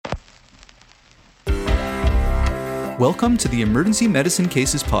Welcome to the Emergency Medicine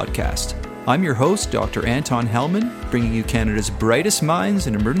Cases Podcast. I'm your host, Dr. Anton Hellman, bringing you Canada's brightest minds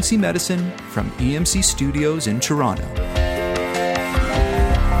in emergency medicine from EMC Studios in Toronto.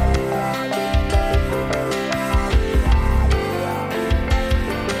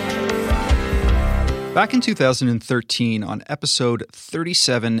 Back in 2013, on episode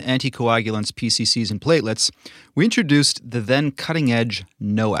 37, Anticoagulants, PCCs, and Platelets, we introduced the then cutting-edge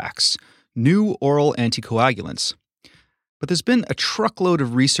DOACs, new oral anticoagulants. But there's been a truckload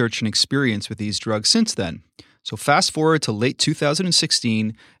of research and experience with these drugs since then. So fast forward to late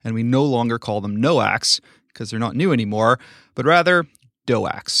 2016, and we no longer call them DOACs, because they're not new anymore, but rather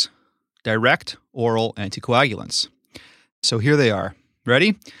DOACs, Direct Oral Anticoagulants. So here they are.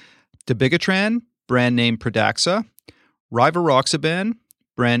 Ready? Dabigatran, brand name Pradaxa, Rivaroxaban,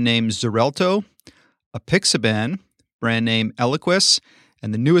 brand name Xarelto, Apixaban, brand name Eliquis,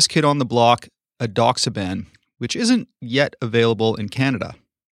 and the newest kid on the block, Edoxaban, which isn't yet available in Canada.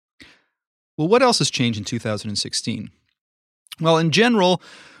 Well, what else has changed in 2016? Well, in general,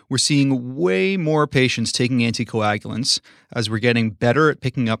 we're seeing way more patients taking anticoagulants as we're getting better at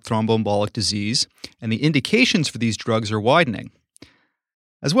picking up thromboembolic disease, and the indications for these drugs are widening.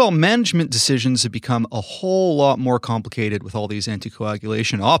 As well, management decisions have become a whole lot more complicated with all these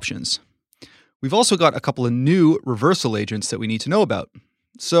anticoagulation options. We've also got a couple of new reversal agents that we need to know about.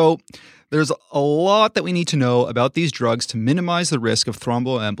 So there's a lot that we need to know about these drugs to minimize the risk of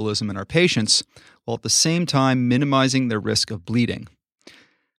thromboembolism in our patients, while at the same time minimizing their risk of bleeding.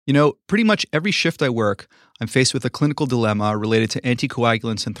 You know, pretty much every shift I work, I'm faced with a clinical dilemma related to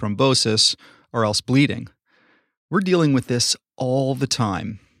anticoagulants and thrombosis, or else bleeding. We're dealing with this all the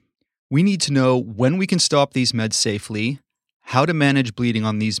time. We need to know when we can stop these meds safely, how to manage bleeding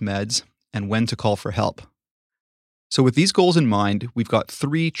on these meds, and when to call for help. So with these goals in mind, we've got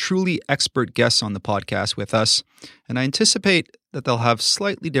 3 truly expert guests on the podcast with us, and I anticipate that they'll have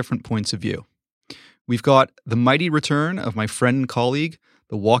slightly different points of view. We've got the mighty return of my friend and colleague,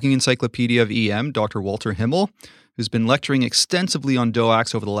 the walking encyclopedia of EM, Dr. Walter Himmel, who's been lecturing extensively on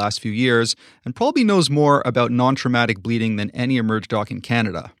DOACs over the last few years and probably knows more about non-traumatic bleeding than any emerge doc in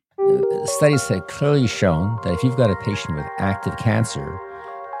Canada. Studies have clearly shown that if you've got a patient with active cancer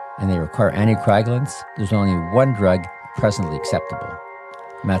and they require anticoagulants, there's only one drug presently acceptable,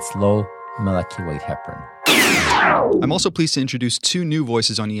 and that's low molecular weight heparin. I'm also pleased to introduce 2 new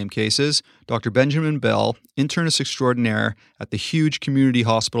voices on EM cases, Dr. Benjamin Bell, internist extraordinaire at the huge community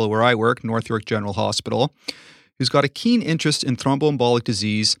hospital where I work, North York General Hospital, who's got a keen interest in thromboembolic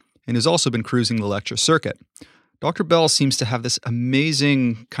disease and has also been cruising the lecture circuit. Dr. Bell seems to have this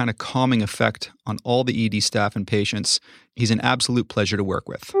amazing kind of calming effect on all the ED staff and patients. He's an absolute pleasure to work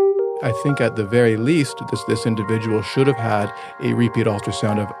with. I think at the very least, this individual should have had a repeat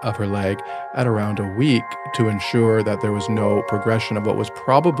ultrasound of her leg at around a week to ensure that there was no progression of what was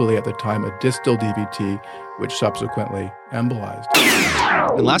probably at the time a distal DVT, which subsequently embolized.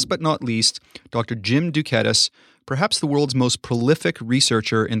 And last but not least, Dr. Jim Duquetis, perhaps the world's most prolific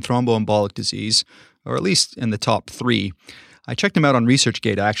researcher in thromboembolic disease, or at least in the top 3. I checked him out on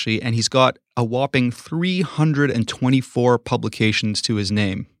ResearchGate, actually, and he's got a whopping 324 publications to his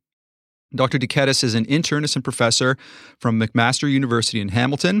name. Dr. Duquetis is an internist and professor from McMaster University in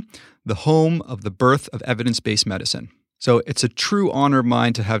Hamilton, the home of the birth of evidence-based medicine. So it's a true honor of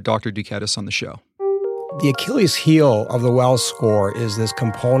mine to have Dr. Duquetis on the show. The Achilles heel of the Wells score is this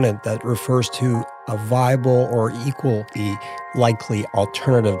component that refers to a viable or equally likely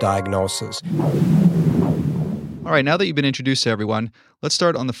alternative diagnosis. All right, now that you've been introduced to everyone, let's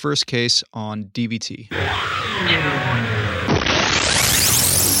start on the first case on DVT.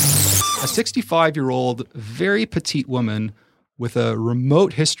 A 65-year-old, very petite woman with a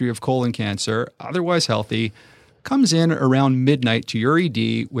remote history of colon cancer, otherwise healthy, comes in around midnight to your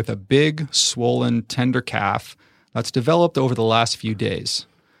ED with a big, swollen, tender calf that's developed over the last few days.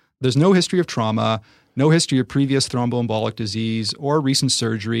 There's no history of trauma, no history of previous thromboembolic disease or recent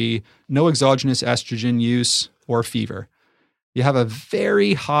surgery, no exogenous estrogen use or fever. You have a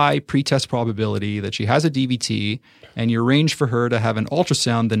very high pretest probability that she has a DVT, and you arrange for her to have an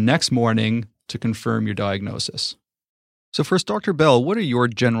ultrasound the next morning to confirm your diagnosis. So first, Dr. Bell, what are your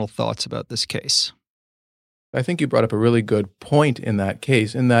general thoughts about this case? I think you brought up a really good point in that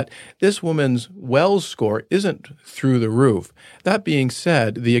case, in that this woman's Wells score isn't through the roof. That being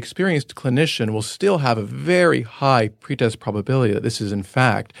said, the experienced clinician will still have a very high pretest probability that this is in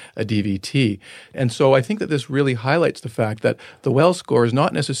fact a DVT. And so I think that this really highlights the fact that the Wells score is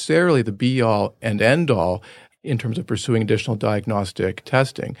not necessarily the be-all and end-all in terms of pursuing additional diagnostic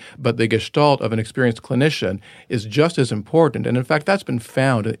testing. But the gestalt of an experienced clinician is just as important. And in fact, that's been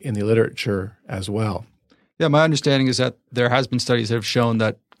found in the literature as well. Yeah, my understanding is that there has been studies that have shown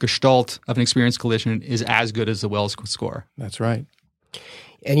that gestalt of an experienced clinician is as good as the Wells score. That's right.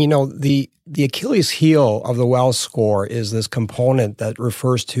 And the Achilles heel of the Wells score is this component that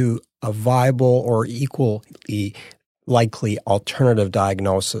refers to a viable or equally likely alternative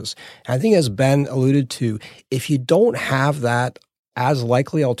diagnosis. And I think, as Ben alluded to, if you don't have that as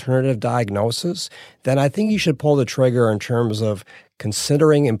likely alternative diagnosis, then I think you should pull the trigger in terms of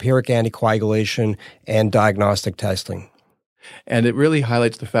considering empiric anticoagulation and diagnostic testing. And it really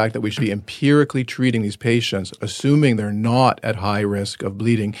highlights the fact that we should be empirically treating these patients, assuming they're not at high risk of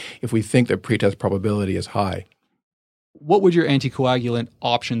bleeding if we think their pretest probability is high. What would your anticoagulant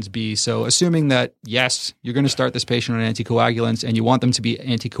options be? So assuming that, yes, you're going to start this patient on anticoagulants and you want them to be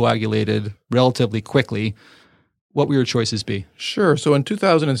anticoagulated relatively quickly, what would your choices be? Sure. So in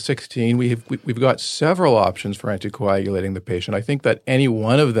 2016, we've got several options for anticoagulating the patient. I think that any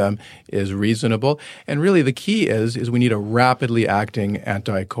one of them is reasonable. And really the key is we need a rapidly acting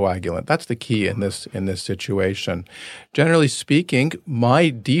anticoagulant. That's the key in this situation. Generally speaking, my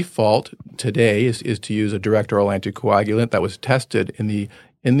default today is to use a direct oral anticoagulant that was tested in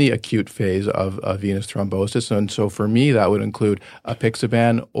the acute phase of venous thrombosis. And so for me, that would include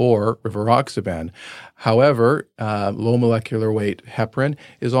apixaban or rivaroxaban. However, low molecular weight heparin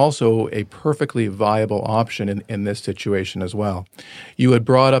is also a perfectly viable option in this situation as well. You had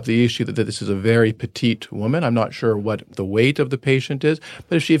brought up the issue that this is a very petite woman. I'm not sure what the weight of the patient is,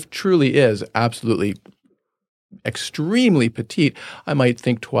 but if she truly is absolutely extremely petite, I might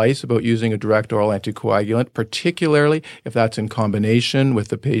think twice about using a direct oral anticoagulant, particularly if that's in combination with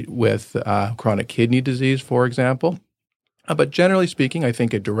chronic kidney disease, for example. But generally speaking, I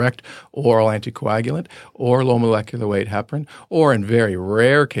think a direct oral anticoagulant or low molecular weight heparin, or in very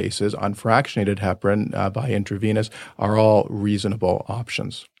rare cases, unfractionated heparin by intravenous, are all reasonable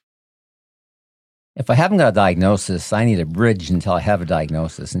options. If I haven't got a diagnosis, I need a bridge until I have a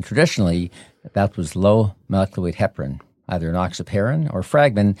diagnosis. And traditionally, that was low molecular weight heparin, either enoxaparin or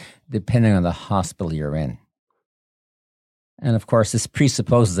fragmin, depending on the hospital you're in. And of course, this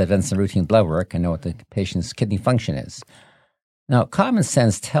presupposes I've done some routine blood work and know what the patient's kidney function is. Now, common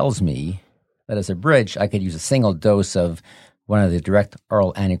sense tells me that as a bridge, I could use a single dose of one of the direct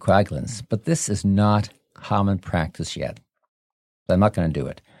oral anticoagulants, but this is not common practice yet. So I'm not going to do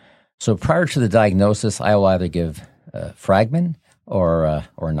it. So prior to the diagnosis, I will either give fragmin or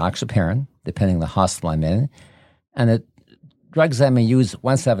enoxaparin, depending on the hospital I'm in, and the drugs I may use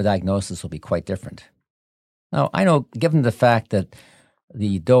once I have a diagnosis will be quite different. Now, I know, given the fact that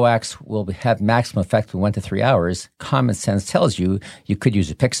the DOACs will have maximum effect in 1 to 3 hours, common sense tells you could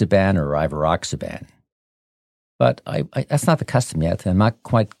use apixaban or rivaroxaban. But that's not the custom yet, and I'm not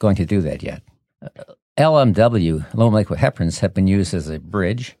quite going to do that yet. LMW, low molecular heparins, have been used as a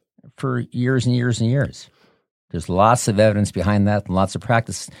bridge for years and years and years. There's lots of evidence behind that and lots of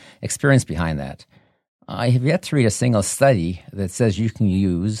practice experience behind that. I have yet to read a single study that says you can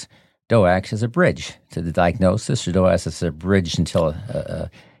use DOACs as a bridge to the diagnosis or DOACs as a bridge until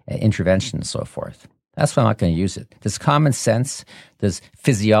an intervention and so forth. That's why I'm not going to use it. Does common sense, does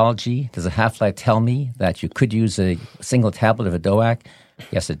physiology, does a half-life tell me that you could use a single tablet of a DOAC?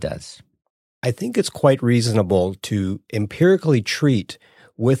 Yes, it does. I think it's quite reasonable to empirically treat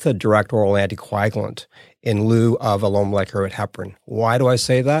with a direct oral anticoagulant in lieu of a low molecular weight heparin. Why do I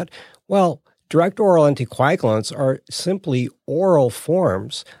say that? Well, direct oral anticoagulants are simply oral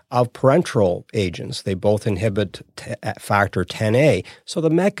forms of parenteral agents. They both inhibit factor 10A. So the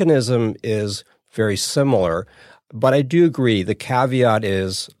mechanism is very similar. But I do agree, the caveat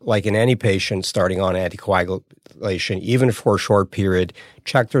is, like in any patient starting on anticoagulation, even for a short period,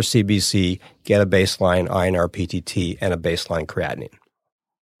 check their CBC, get a baseline INR-PTT, and a baseline creatinine.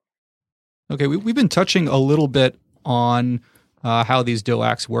 Okay, we've been touching a little bit on how these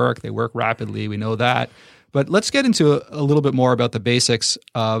DOACs work. They work rapidly, we know that. But let's get into a little bit more about the basics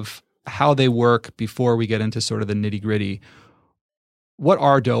of how they work before we get into sort of the nitty-gritty. What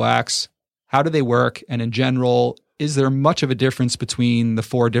are DOACs? How do they work? And in general, is there much of a difference between the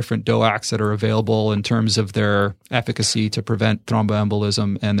 4 different DOACs that are available in terms of their efficacy to prevent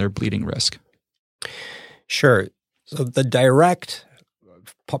thromboembolism and their bleeding risk? Sure. So the direct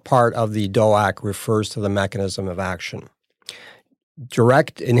part of the DOAC refers to the mechanism of action.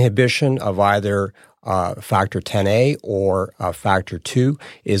 Direct inhibition of either factor 10A or factor 2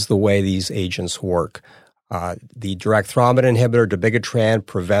 is the way these agents work. The direct thrombin inhibitor, dabigatran,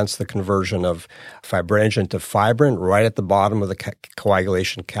 prevents the conversion of fibrinogen to fibrin right at the bottom of the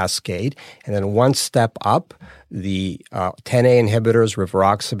coagulation cascade. And then one step up, the 10A inhibitors,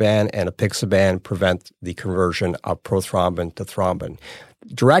 rivaroxaban and apixaban, prevent the conversion of prothrombin to thrombin.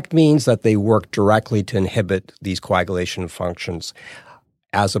 Direct means that they work directly to inhibit these coagulation functions,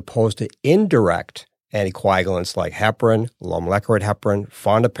 as opposed to indirect anticoagulants like heparin, low-molecular weight heparin,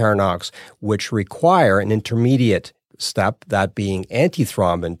 fondaparinux, which require an intermediate step, that being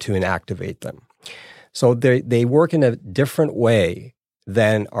antithrombin, to inactivate them. So they work in a different way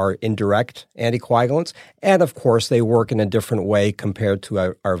than our indirect anticoagulants. And of course, they work in a different way compared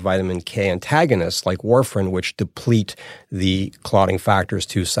to our vitamin K antagonists like warfarin, which deplete the clotting factors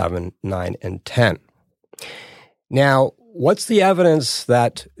 2, 7, 9, and 10. Now, what's the evidence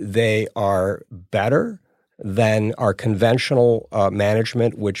that they are better than our conventional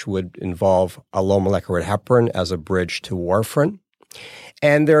management, which would involve a low molecular weight heparin as a bridge to warfarin?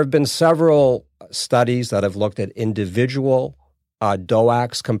 And there have been several studies that have looked at individual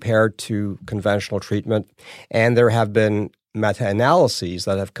DOACs compared to conventional treatment, and there have been meta-analyses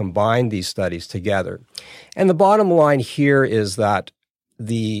that have combined these studies together. And the bottom line here is that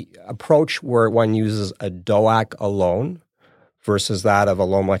the approach where one uses a DOAC alone versus that of a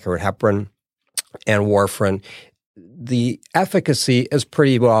low molecular weight heparin and warfarin, the efficacy is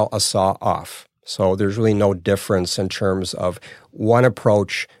pretty well a saw-off. So there's really no difference in terms of one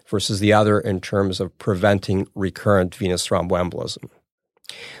approach versus the other in terms of preventing recurrent venous thromboembolism.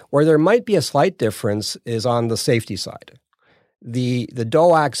 Where there might be a slight difference is on the safety side. The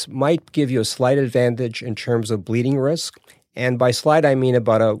DOACs might give you a slight advantage in terms of bleeding risk, and by slight I mean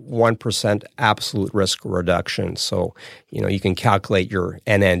about a 1% absolute risk reduction. So, you can calculate your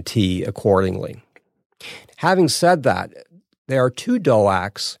NNT accordingly. Having said that, there are two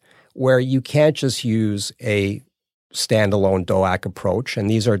DOACs where you can't just use a standalone DOAC approach, and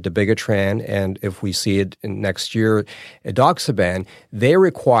these are dabigatran, and if we see it in next year, edoxaban. They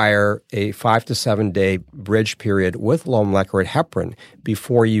require a 5 to 7 day bridge period with low molecular weight heparin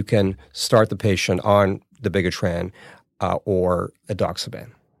before you can start the patient on dabigatran or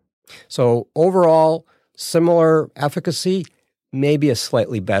edoxaban. So overall, similar efficacy, maybe a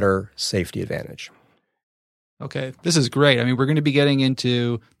slightly better safety advantage. Okay, this is great. I mean, we're going to be getting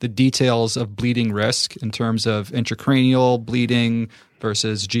into the details of bleeding risk in terms of intracranial bleeding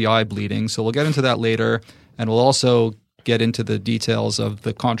versus GI bleeding. So we'll get into that later, and we'll also get into the details of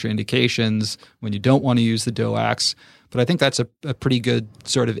the contraindications when you don't want to use the DOACs. But I think that's a pretty good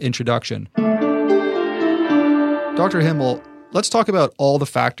sort of introduction. Dr. Himmel, let's talk about all the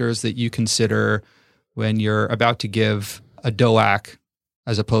factors that you consider when you're about to give a DOAC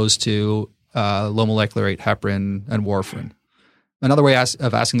as opposed to low molecular weight heparin and warfarin. Another way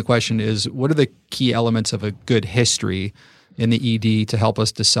of asking the question is, what are the key elements of a good history in the ED to help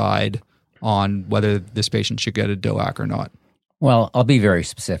us decide on whether this patient should get a DOAC or not? Well, I'll be very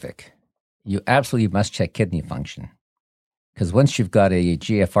specific. You absolutely must check kidney function, because once you've got a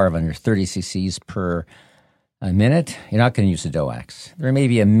GFR of under 30 cc's per minute, you're not going to use the DOACs. There may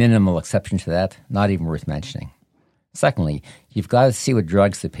be a minimal exception to that, not even worth mentioning. Secondly, you've got to see what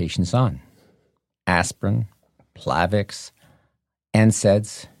drugs the patient's on. Aspirin, Plavix,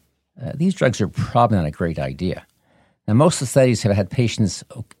 NSAIDs. These drugs are probably not a great idea. Now, most of the studies have had patients,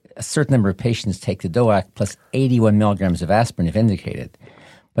 a certain number of patients take the DOAC plus 81 milligrams of aspirin if indicated.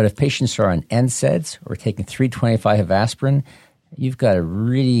 But if patients are on NSAIDs or taking 325 of aspirin, you've got to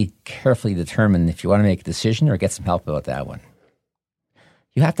really carefully determine if you want to make a decision or get some help about that one.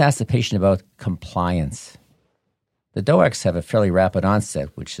 You have to ask the patient about compliance. The DOACs have a fairly rapid onset,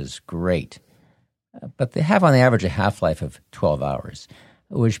 which is great. But they have on the average a half-life of 12 hours,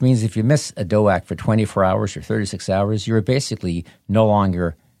 which means if you miss a DOAC for 24 hours or 36 hours, you're basically no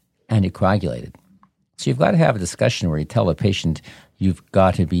longer anticoagulated. So you've got to have a discussion where you tell the patient you've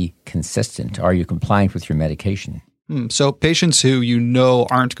got to be consistent. Are you compliant with your medication? So patients who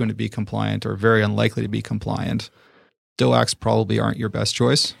aren't going to be compliant or very unlikely to be compliant, DOACs probably aren't your best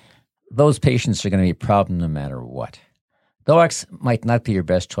choice? Those patients are going to be a problem no matter what. DOACs might not be your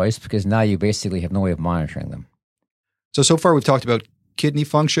best choice because now you basically have no way of monitoring them. So far we've talked about kidney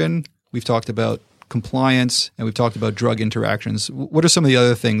function, we've talked about compliance, and we've talked about drug interactions. What are some of the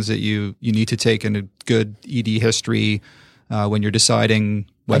other things that you need to take in a good ED history when you're deciding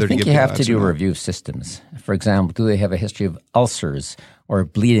whether to give DOACs? I think you have to do a review of systems. For example, do they have a history of ulcers or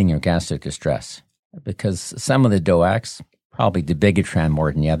bleeding or gastric distress? Because some of the DOACs, probably dabigatran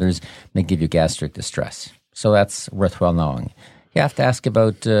more than the others, may give you gastric distress. So that's worthwhile knowing. You have to ask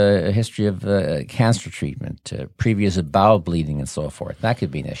about a history of cancer treatment, previous bowel bleeding, and so forth. That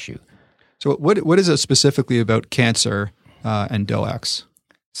could be an issue. So what is it specifically about cancer and DOACs?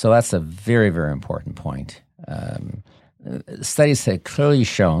 So that's a very, very important point. Studies have clearly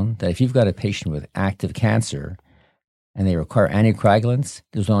shown that if you've got a patient with active cancer and they require anticoagulants,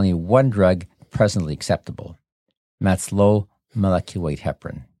 there's only one drug presently acceptable, and that's low molecular weight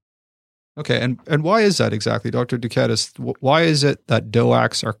heparin. Okay, and why is that exactly, Dr. Duquetis? Why is it that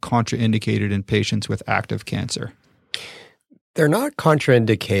DOACs are contraindicated in patients with active cancer? They're not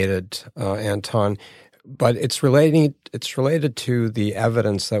contraindicated, Anton, but it's related to the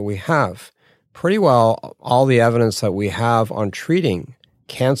evidence that we have. Pretty well, all the evidence that we have on treating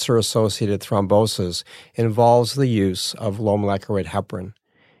cancer-associated thrombosis involves the use of low molecular weight heparin.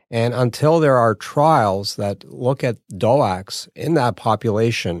 And until there are trials that look at DOACs in that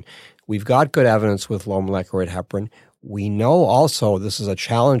population, we've got good evidence with low molecular weight heparin. We know also this is a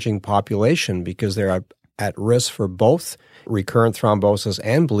challenging population because they're at risk for both recurrent thrombosis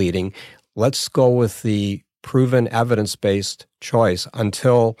and bleeding. Let's go with the proven evidence-based choice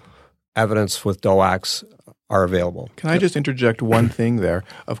until evidence with DOACs are available. Can I just interject one thing there?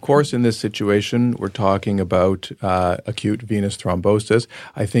 Of course, in this situation, we're talking about acute venous thrombosis.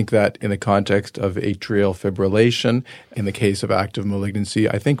 I think that in the context of atrial fibrillation, in the case of active malignancy,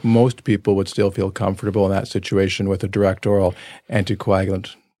 I think most people would still feel comfortable in that situation with a direct oral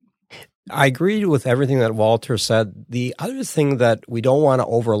anticoagulant. I agree with everything that Walter said. The other thing that we don't want to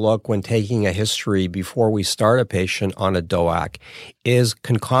overlook when taking a history before we start a patient on a DOAC is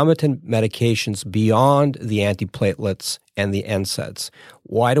concomitant medications beyond the antiplatelets and the NSAIDs.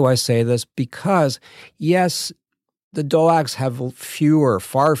 Why do I say this? Because, yes, the DOACs have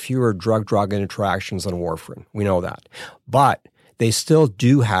far fewer drug-drug interactions than warfarin. We know that. But they still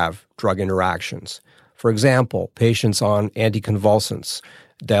do have drug interactions. For example, patients on anticonvulsants,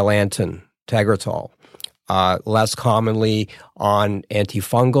 Dilantin, Tegretol, less commonly on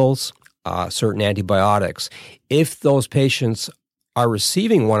antifungals, certain antibiotics. If those patients are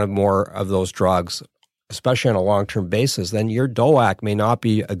receiving one or more of those drugs, especially on a long-term basis, then your DOAC may not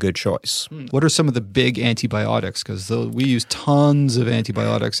be a good choice. What are some of the big antibiotics? Because we use tons of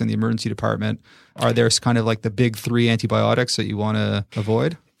antibiotics in the emergency department. Are there kind of like the big three antibiotics that you want to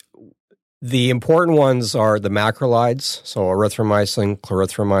avoid? The important ones are the macrolides, so erythromycin,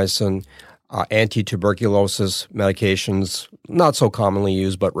 clarithromycin, anti-tuberculosis medications, not so commonly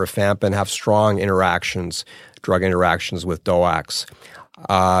used, but rifampin have strong drug interactions with DOACs.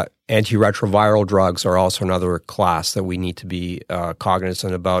 Antiretroviral drugs are also another class that we need to be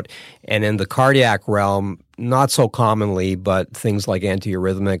cognizant about. And in the cardiac realm, not so commonly, but things like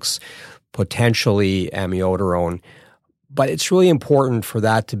antiarrhythmics, potentially amiodarone. But it's really important for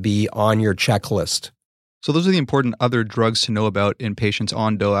that to be on your checklist. So those are the important other drugs to know about in patients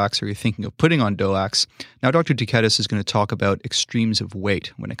on DOACs or you're thinking of putting on DOACs. Now, Dr. Duquetis is going to talk about extremes of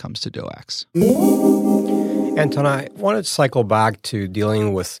weight when it comes to DOACs. Anton, I want to cycle back to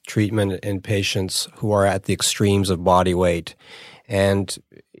dealing with treatment in patients who are at the extremes of body weight. And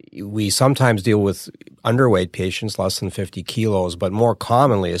we sometimes deal with underweight patients, less than 50 kilos, but more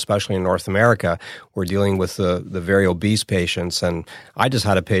commonly, especially in North America, we're dealing with the very obese patients. And I just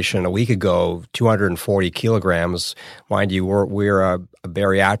had a patient a week ago, 240 kilograms. Mind you, we're a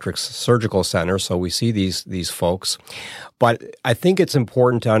bariatrics surgical center, so we see these folks. But I think it's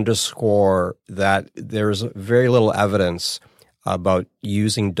important to underscore that there's very little evidence about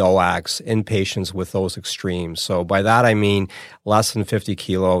using DOACs in patients with those extremes. So by that I mean less than 50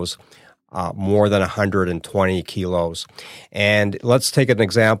 kilos, more than 120 kilos. And let's take an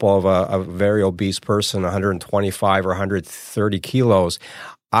example of a very obese person, 125 or 130 kilos.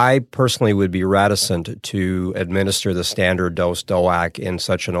 I personally would be reticent to administer the standard dose DOAC in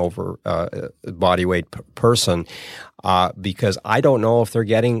such an over body weight person because I don't know if they're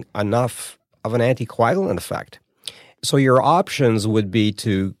getting enough of an anticoagulant effect. So your options would be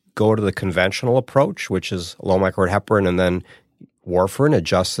to go to the conventional approach, which is low molecular weight heparin and then warfarin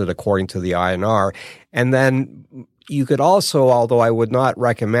adjusted according to the INR. And then you could also, although I would not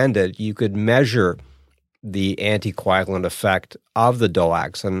recommend it, you could measure the anticoagulant effect of the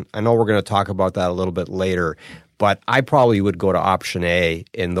DOACs. And I know we're going to talk about that a little bit later, but I probably would go to option A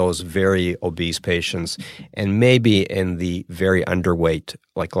in those very obese patients and maybe in the very underweight,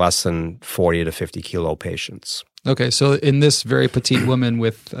 like less than 40 to 50 kilo patients. Okay, so in this very petite woman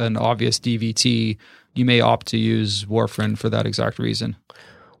with an obvious DVT, you may opt to use warfarin for that exact reason.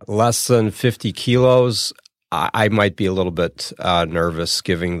 Less than 50 kilos, I might be a little bit nervous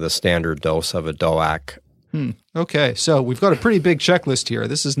giving the standard dose of a DOAC. Okay, so we've got a pretty big checklist here.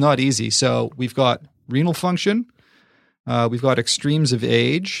 This is not easy. So we've got renal function, we've got extremes of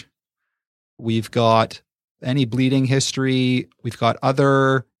age, we've got any bleeding history, we've got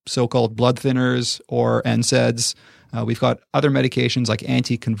other so-called blood thinners or NSAIDs. We've got other medications like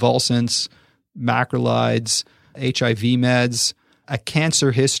anticonvulsants, macrolides, HIV meds, a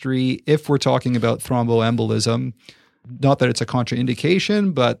cancer history if we're talking about thromboembolism. Not that it's a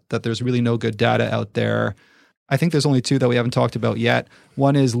contraindication, but that there's really no good data out there. I think there's only two that we haven't talked about yet.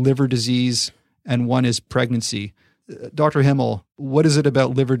 One is liver disease and one is pregnancy. Dr. Himmel, what is it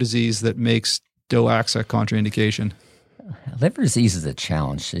about liver disease that makes DOACs a contraindication? Liver disease is a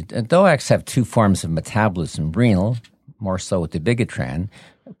challenge. DOACs have two forms of metabolism, renal, more so with the bigotran,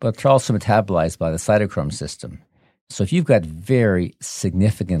 but they're also metabolized by the cytochrome system. So if you've got very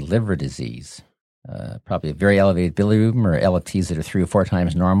significant liver disease, probably a very elevated bilirubin or LFTs that are 3 or 4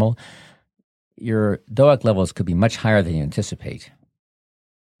 times normal, your DOAC levels could be much higher than you anticipate.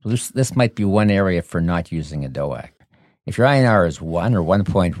 So this might be one area for not using a DOAC. If your INR is 1 or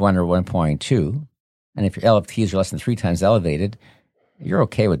 1.1 or 1.2, and if your LFTs are less than 3 times elevated, you're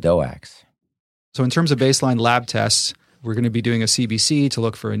okay with DOACs. So in terms of baseline lab tests, we're going to be doing a CBC to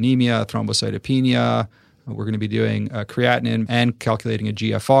look for anemia, thrombocytopenia. We're going to be doing a creatinine and calculating a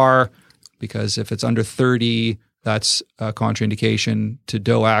GFR, because if it's under 30, that's a contraindication to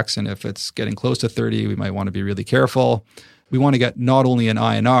DOACs. And if it's getting close to 30, we might want to be really careful. We want to get not only an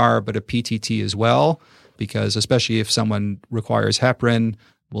INR, but a PTT as well, because especially if someone requires heparin,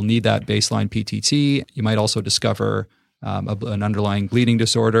 we'll need that baseline PTT. You might also discover an underlying bleeding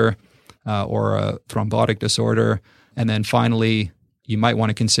disorder or a thrombotic disorder. And then finally, you might want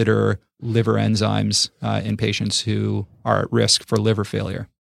to consider liver enzymes in patients who are at risk for liver failure.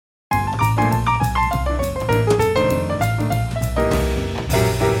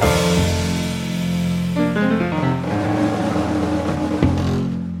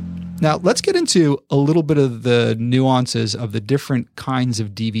 Now, let's get into a little bit of the nuances of the different kinds of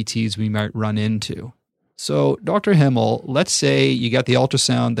DVTs we might run into. So, Dr. Himmel, let's say you get the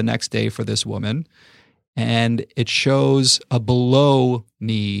ultrasound the next day for this woman, and it shows a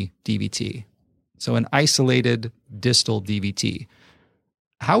below-knee DVT, so an isolated distal DVT.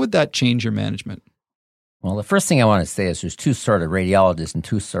 How would that change your management? Well, the first thing I want to say is there's two sorts of radiologists and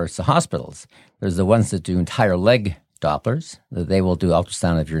two sorts of hospitals. There's the ones that do entire leg Dopplers, that they will do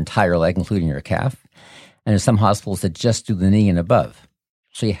ultrasound of your entire leg, including your calf. And there's some hospitals that just do the knee and above.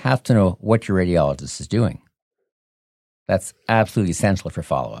 So you have to know what your radiologist is doing. That's absolutely essential for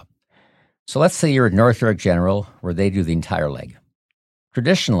follow-up. So let's say you're at North York General, where they do the entire leg.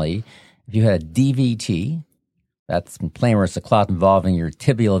 Traditionally, if you had a DVT, that's plain where it's a clot involving your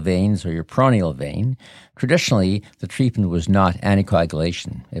tibial veins or your peroneal vein, traditionally the treatment was not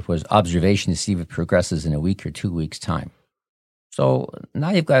anticoagulation. It was observation to see if it progresses in a week or 2 weeks' time. So now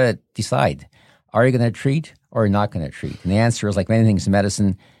you've got to decide, are you going to treat or not going to treat? And the answer is, like many things in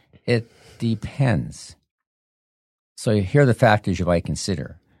medicine, it depends. So here are the factors you might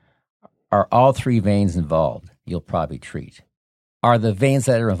consider. Are all 3 veins involved? You'll probably treat. Are the veins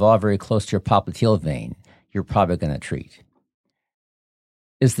that are involved very close to your popliteal vein? You're probably going to treat.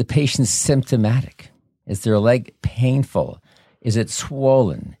 Is the patient symptomatic? Is their leg painful? Is it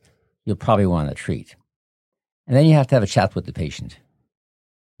swollen? You'll probably want to treat. And then you have to have a chat with the patient.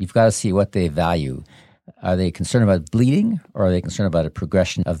 You've got to see what they value. Are they concerned about bleeding, or are they concerned about a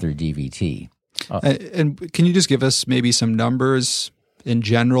progression of their DVT? And can you just give us maybe some numbers in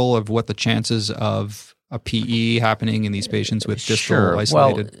general of what the chances of a PE happening in these patients with distal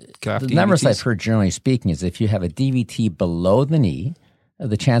isolated calf DVTs? The numbers I've heard generally speaking is if you have a DVT below the knee,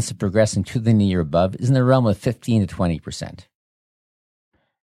 the chance of progressing to the knee or above is in the realm of 15 to 20%.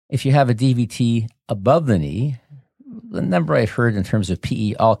 If you have a DVT above the knee, the number I've heard in terms of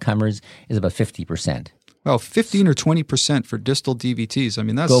PE all comers is about 50%. Well, 15 or 20% for distal DVTs. I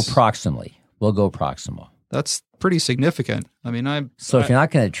mean, that's... Go proximally. We'll go proximal. That's pretty significant. I mean, if you're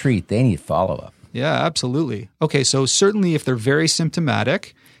not going to treat, they need follow-up. Yeah, absolutely. Okay, so certainly if they're very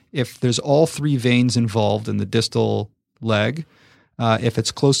symptomatic, if there's all 3 veins involved in the distal leg, if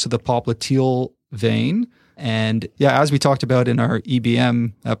it's close to the popliteal vein, and as we talked about in our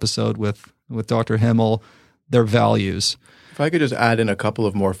EBM episode with Dr. Himmel, their values. If I could just add in a couple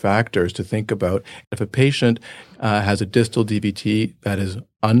of more factors to think about. If a patient has a distal DVT that is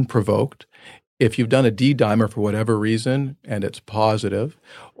unprovoked, if you've done a D-dimer for whatever reason and it's positive,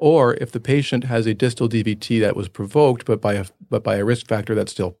 or if the patient has a distal DVT that was provoked but by a risk factor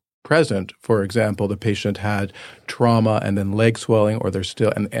that's still present, for example, the patient had trauma and then leg swelling, or they're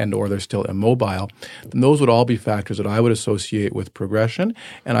still or they're still immobile, then those would all be factors that I would associate with progression,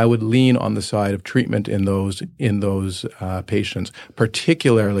 and I would lean on the side of treatment in those patients,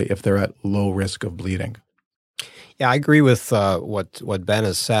 particularly if they're at low risk of bleeding. Yeah, I agree with what Ben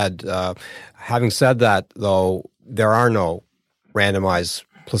has said. Having said that, though, there are no randomized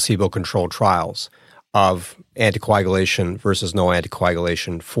placebo-controlled trials of anticoagulation versus no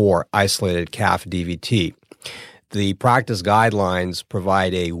anticoagulation for isolated calf DVT. The practice guidelines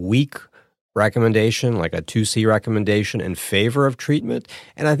provide a week recommendation, like a 2C recommendation in favor of treatment.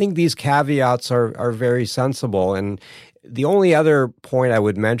 And I think these caveats are very sensible. And the only other point I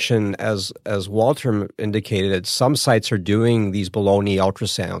would mention, as Walter indicated, some sites are doing these below-knee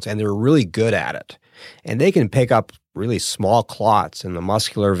ultrasounds, and they're really good at it. And they can pick up really small clots in the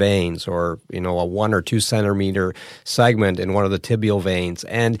muscular veins, or a 1 or 2 centimeter segment in one of the tibial veins.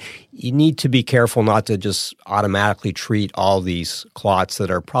 And you need to be careful not to just automatically treat all these clots that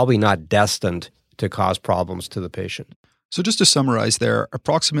are probably not destined to cause problems to the patient. So just to summarize there,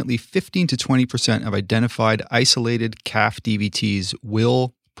 approximately 15 to 20% of identified isolated calf DVTs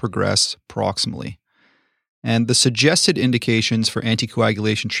will progress proximally. And the suggested indications for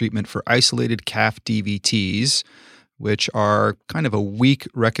anticoagulation treatment for isolated calf DVTs, which are kind of a weak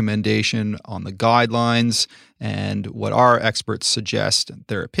recommendation on the guidelines and what our experts suggest,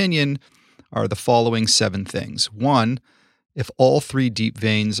 their opinion, are the following 7 things. 1, if all 3 deep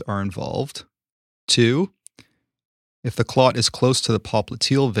veins are involved. 2, if the clot is close to the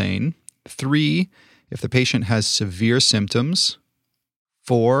popliteal vein. 3, if the patient has severe symptoms.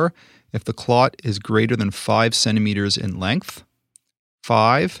 4, if the clot is greater than 5 centimeters in length.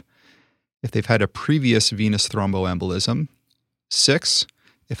 5, if they've had a previous venous thromboembolism. 6,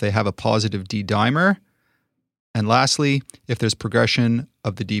 if they have a positive D-dimer. And lastly, if there's progression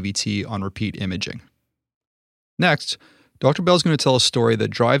of the DVT on repeat imaging. Next, Dr. Bell's going to tell a story that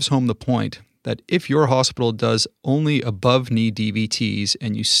drives home the point that if your hospital does only above-knee DVTs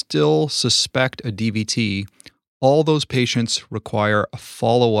and you still suspect a DVT, all those patients require a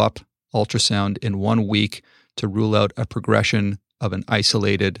follow-up ultrasound in 1 week to rule out a progression of an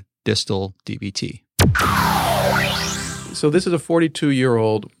isolated distal DVT. So this is a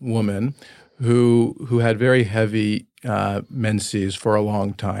 42-year-old woman who had very heavy menses for a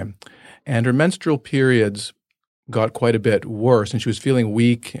long time, and her menstrual periods got quite a bit worse, and she was feeling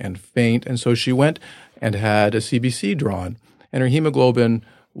weak and faint, and so she went and had a CBC drawn, and her hemoglobin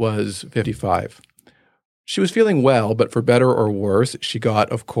was 55. She was feeling well, but for better or worse, she got,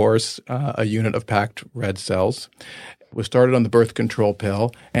 of course, a unit of packed red cells, was started on the birth control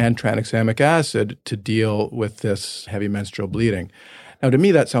pill and tranexamic acid to deal with this heavy menstrual bleeding. Now, to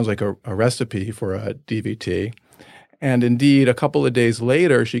me, that sounds like a recipe for a DVT. And indeed, a couple of days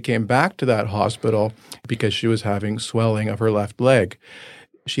later, she came back to that hospital because she was having swelling of her left leg.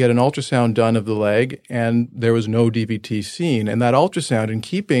 She had an ultrasound done of the leg, and there was no DVT seen. And that ultrasound, in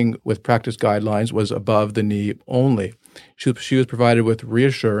keeping with practice guidelines, was above the knee only. She was provided with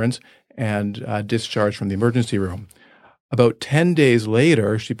reassurance and discharged from the emergency room. About 10 days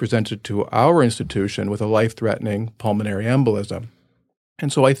later, she presented to our institution with a life-threatening pulmonary embolism.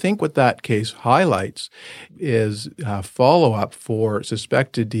 And so I think what that case highlights is follow-up for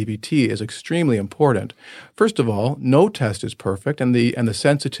suspected DVT is extremely important. First of all, no test is perfect, and the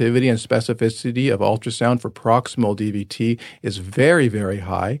sensitivity and specificity of ultrasound for proximal DVT is very, very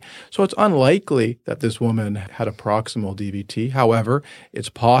high. So it's unlikely that this woman had a proximal DVT. However, it's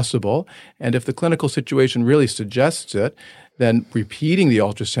possible, and if the clinical situation really suggests it, then repeating the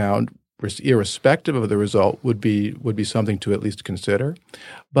ultrasound irrespective of the result would be something to at least consider.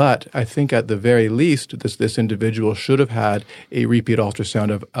 But I think at the very least, this individual should have had a repeat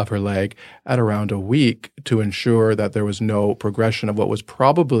ultrasound of her leg at around a week to ensure that there was no progression of what was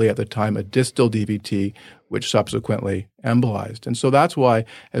probably at the time a distal DVT, which subsequently embolized. And so that's why,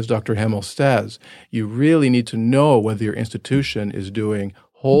 as Dr. Himmel says, you really need to know whether your institution is doing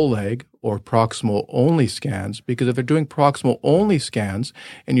whole leg or proximal only scans, because if they're doing proximal only scans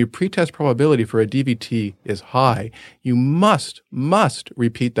and your pretest probability for a DVT is high, you must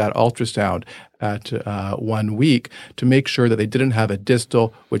repeat that ultrasound at 1 week to make sure that they didn't have a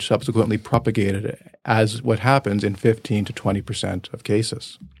distal which subsequently propagated, as what happens in 15 to 20% of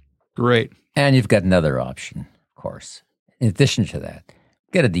cases. Great. And you've got another option, of course. In addition to that,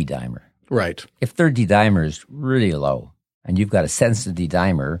 get a D-dimer. Right. If their D-dimer is really low and you've got a sensitive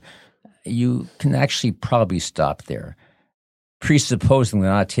D-dimer, you can actually probably stop there, presupposing they're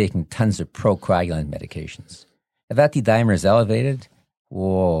not taking tons of procoagulant medications. If that D-dimer is elevated,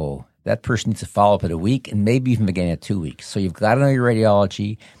 that person needs to follow up at a week and maybe even begin at 2 weeks. So you've got to know your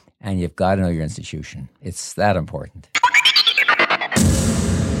radiology and you've got to know your institution. It's that important.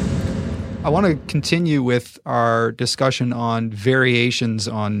 I want to continue with our discussion on variations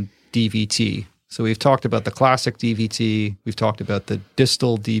on DVT. So we've talked about the classic DVT. We've talked about the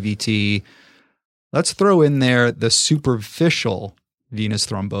distal DVT. Let's throw in there the superficial venous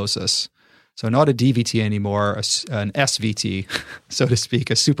thrombosis. So not a DVT anymore, an SVT, so to speak,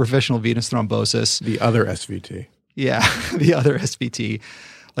 a superficial venous thrombosis. The other SVT. Yeah, the other SVT.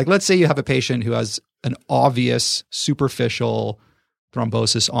 Like let's say you have a patient who has an obvious superficial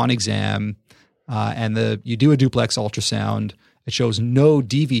thrombosis on exam, and you do a duplex ultrasound. It shows no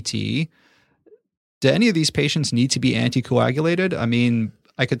DVT. Do any of these patients need to be anticoagulated? I mean,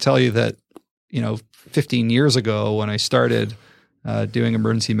 I could tell you that, 15 years ago when I started doing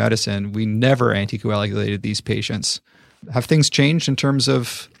emergency medicine, we never anticoagulated these patients. Have things changed in terms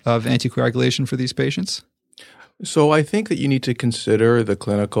of anticoagulation for these patients? So I think that you need to consider the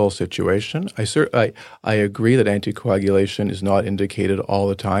clinical situation. I agree that anticoagulation is not indicated all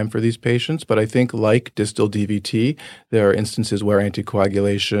the time for these patients, but I think like distal DVT, there are instances where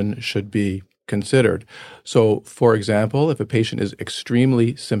anticoagulation should be considered. So, for example, if a patient is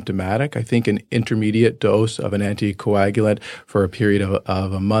extremely symptomatic, I think an intermediate dose of an anticoagulant for a period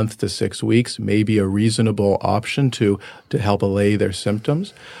of a month to 6 weeks may be a reasonable option to help allay their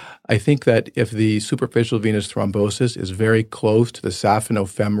symptoms. I think that if the superficial venous thrombosis is very close to the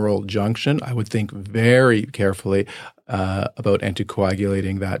saphenofemoral junction, I would think very carefully about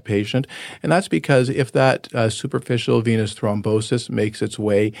anticoagulating that patient. And that's because if that superficial venous thrombosis makes its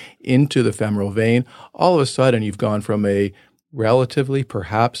way into the femoral vein, all of a sudden you've gone from a relatively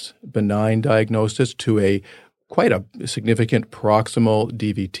perhaps benign diagnosis to quite a significant proximal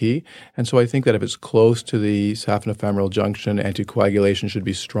DVT. And so I think that if it's close to the saphenofemoral junction, anticoagulation should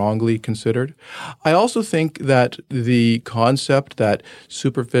be strongly considered. I also think that the concept that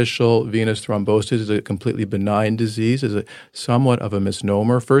superficial venous thrombosis is a completely benign disease is somewhat of a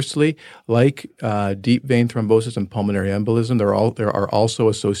misnomer. Firstly, like deep vein thrombosis and pulmonary embolism, there are also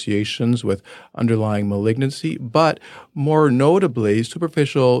associations with underlying malignancy, but more notably,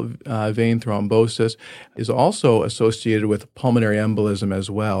 superficial vein thrombosis is also associated with pulmonary embolism as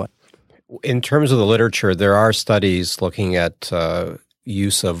well. In terms of the literature, there are studies looking at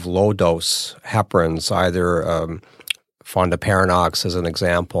use of low-dose heparins, either fondaparinux as an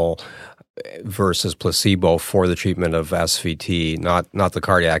example, versus placebo for the treatment of SVT, not the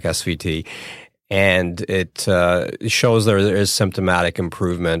cardiac SVT. And it shows there is symptomatic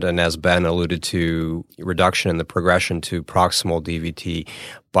improvement, and as Ben alluded to, reduction in the progression to proximal DVT.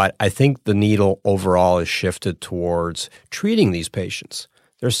 But I think the needle overall is shifted towards treating these patients.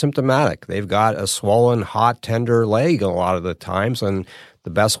 They're symptomatic. They've got a swollen, hot, tender leg a lot of the times, and the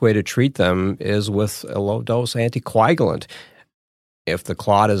best way to treat them is with a low-dose anticoagulant. If the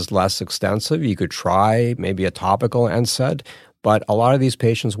clot is less extensive, you could try maybe a topical NSAID. But a lot of these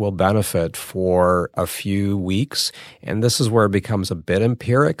patients will benefit for a few weeks, and this is where it becomes a bit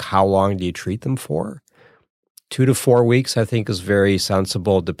empiric. How long do you treat them for? 2 to 4 weeks, I think, is very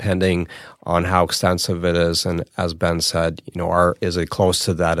sensible depending on how extensive it is. And as Ben said, is it close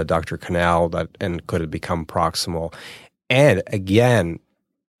to that adductor canal, and could it become proximal? And again,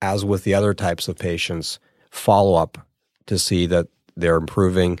 as with the other types of patients, follow up to see that they're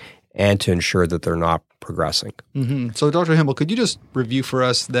improving and to ensure that they're not progressing. Mm-hmm. So, Dr. Himbel, could you just review for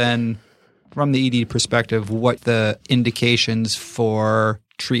us then, from the ED perspective, what the indications for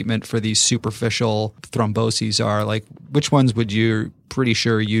treatment for these superficial thromboses are? Like, which ones would you pretty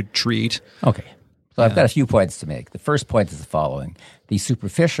sure you'd treat? Okay. So I've got a few points to make. The first point is the following. The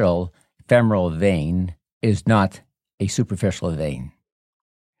superficial femoral vein is not a superficial vein.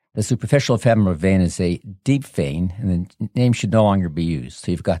 The superficial femoral vein is a deep vein, and the name should no longer be used. So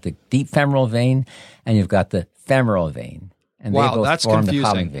you've got the deep femoral vein, and you've got the femoral vein. And wow, they both that's form confusing. the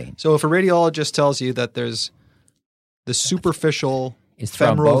common vein. So if a radiologist tells you that there's the superficial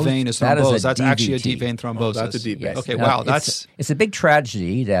femoral vein is thrombosed, that's actually a deep vein thrombosis. Oh, that's a deep vein. Yes. Okay, Now, wow. It's a big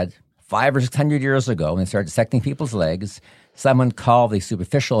tragedy that 500 or 600 years ago, when they started dissecting people's legs, someone called the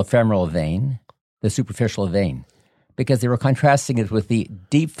superficial femoral vein the superficial vein, because they were contrasting it with the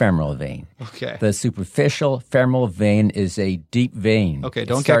deep femoral vein. Okay. The superficial femoral vein is a deep vein. Okay,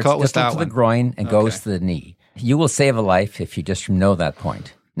 don't get caught with that one. It starts distal to one. the groin and goes to the knee. You will save a life if you just know that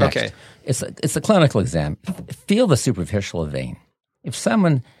point. Next. Okay. It's a clinical exam. Feel the superficial vein. If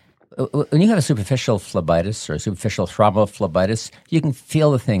someone, when you have a superficial phlebitis or a superficial thrombophlebitis, you can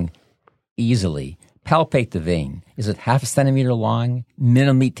feel the thing easily. Palpate the vein. Is it half a centimeter long,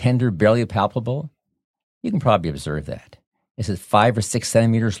 minimally tender, barely palpable? You can probably observe that. Is it 5 or 6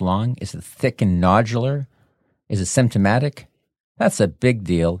 centimeters long? Is it thick and nodular? Is it symptomatic? That's a big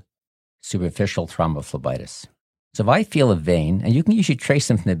deal, superficial thrombophlebitis. So if I feel a vein, and you can usually trace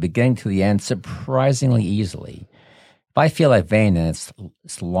them from the beginning to the end surprisingly easily. If I feel a vein and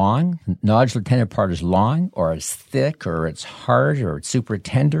it's long, the nodular tender part is long, or it's thick, or it's hard, or it's super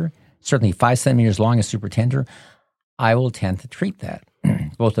tender, certainly 5 centimeters long is super tender, I will tend to treat that,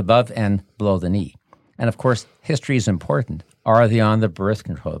 both above and below the knee. And of course, history is important. Are they on the birth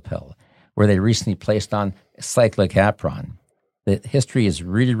control pill? Were they recently placed on cyclic heparin? The history is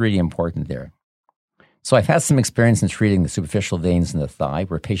really, really important there. So I've had some experience in treating the superficial veins in the thigh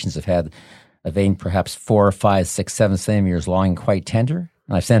where patients have had a vein perhaps 4, 5, 6, 7 centimeters long and quite tender.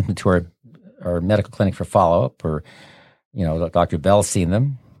 And I've sent them to our medical clinic for follow-up, or, Dr. Bell's seen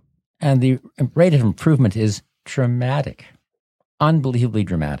them. And the rate of improvement is dramatic, unbelievably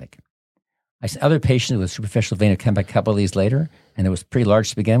dramatic. I sent other patients with superficial vein who come back a couple of these later, and it was pretty large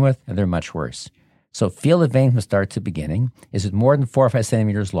to begin with, and they're much worse. So feel the vein from start to beginning. Is it more than 4 or 5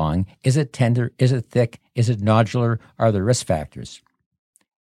 centimeters long? Is it tender? Is it thick? Is it nodular? Are there risk factors?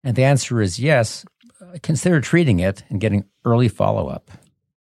 And the answer is yes. Consider treating it and getting early follow-up.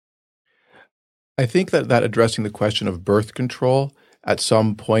 I think that addressing the question of birth control at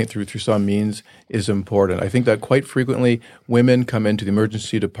some point through some means is important. I think that quite frequently women come into the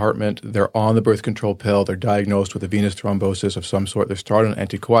emergency department, they're on the birth control pill, they're diagnosed with a venous thrombosis of some sort, they're started on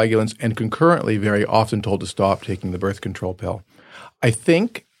anticoagulants, and concurrently very often told to stop taking the birth control pill. I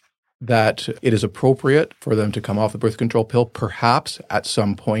think that it is appropriate for them to come off the birth control pill perhaps at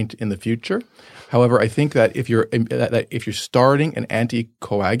some point in the future. However, I think that if you're starting an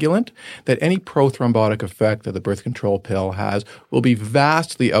anticoagulant, that any prothrombotic effect that the birth control pill has will be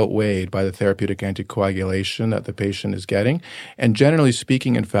vastly outweighed by the therapeutic anticoagulation that the patient is getting. And generally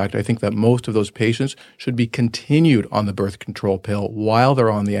speaking, in fact, I think that most of those patients should be continued on the birth control pill while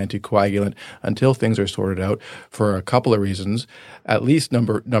they're on the anticoagulant until things are sorted out for a couple of reasons. At least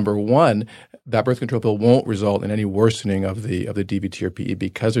number one, that birth control pill won't result in any worsening of the DVT or PE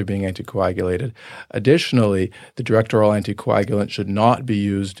because they're being anticoagulated. Additionally, the direct oral anticoagulant should not be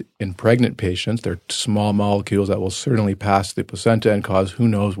used in pregnant patients. They're small molecules that will certainly pass the placenta and cause who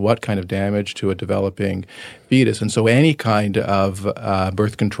knows what kind of damage to a developing fetus. And so any kind of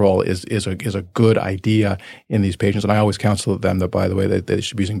birth control is a good idea in these patients. And I always counsel them that, by the way, that they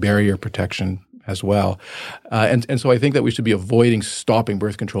should be using barrier protection as well. And so I think that we should be avoiding stopping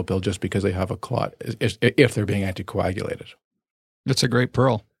birth control pill just because they have a clot if they're being anticoagulated. That's a great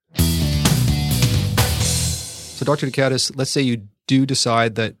pearl. So Dr. Dekatis, let's say you do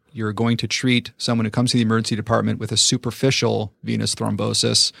decide that you're going to treat someone who comes to the emergency department with a superficial venous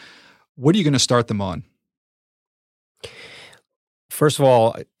thrombosis. What are you going to start them on? First of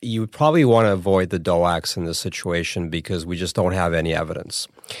all, you would probably want to avoid the DOACs in this situation because we just don't have any evidence.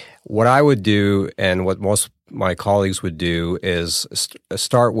 What I would do, and what most of my colleagues would do, is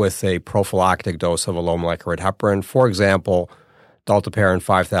start with a prophylactic dose of a low molecular weight heparin. For example, dalteparin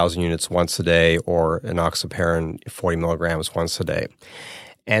 5,000 units once a day or enoxaparin 40 milligrams once a day.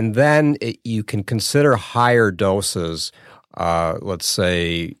 And then you can consider higher doses, let's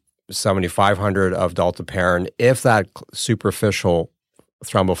say 7,500 of dalteparin, if that superficial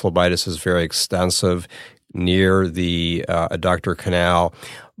thrombophlebitis is very extensive near the adductor canal.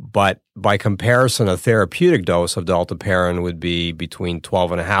 But by comparison, a therapeutic dose of dalteparin would be between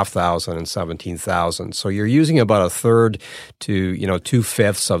 12,500 and 17,000. So you're using about a third to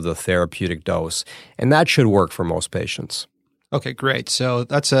 2/5 of the therapeutic dose, and that should work for most patients. Okay, great. So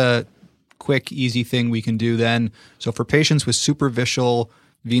that's a quick, easy thing we can do then. So for patients with superficial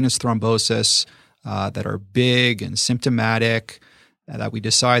venous thrombosis that are big and symptomatic, that we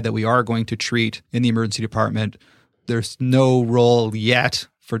decide that we are going to treat in the emergency department, there's no role yet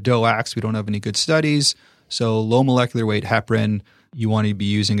for DOACs. We don't have any good studies. So low molecular weight heparin, you want to be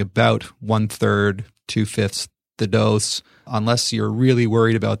using about 1/3, 2/5 the dose. Unless you're really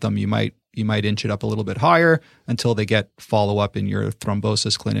worried about them, you might inch it up a little bit higher until they get follow-up in your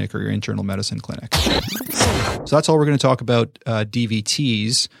thrombosis clinic or your internal medicine clinic. So that's all we're going to talk about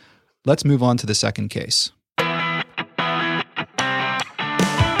DVTs. Let's move on to the second case.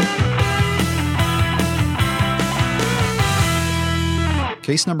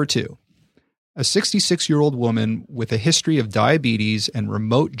 Case number 2. A 66-year-old woman with a history of diabetes and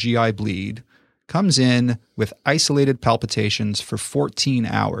remote GI bleed comes in with isolated palpitations for 14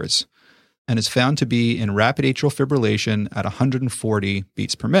 hours and is found to be in rapid atrial fibrillation at 140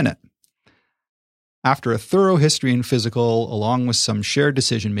 beats per minute. After a thorough history and physical, along with some shared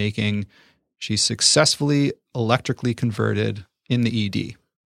decision-making, she's successfully electrically converted in the ED.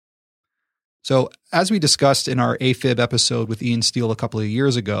 So, as we discussed in our AFib episode with Ian Steele a couple of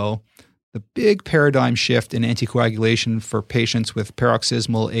years ago, the big paradigm shift in anticoagulation for patients with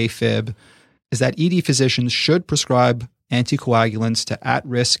paroxysmal AFib is that ED physicians should prescribe anticoagulants to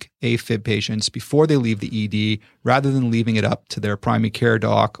at-risk AFib patients before they leave the ED, rather than leaving it up to their primary care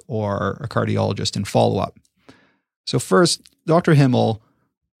doc or a cardiologist in follow-up. So first, Dr. Himmel,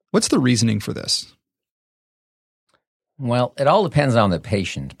 what's the reasoning for this? Well, it all depends on the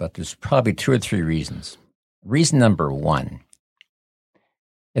patient, but there's probably 2 or 3 reasons. Reason number 1,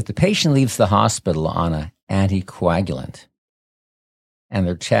 if the patient leaves the hospital on an anticoagulant and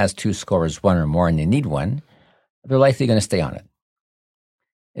their CHADS-2 score is 1 or more and they need one, they're likely going to stay on it.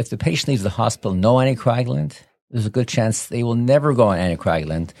 If the patient leaves the hospital no anticoagulant, there's a good chance they will never go on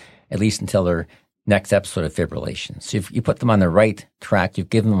anticoagulant, at least until their next episode of fibrillation. So if you put them on the right track, you've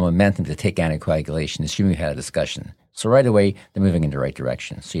given them momentum to take anticoagulation, assuming you had a discussion. So right away, they're moving in the right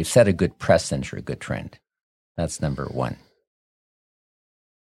direction. So you've set a good precedent or a good trend. That's number one.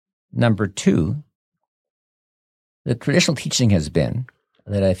 Number two, the traditional teaching has been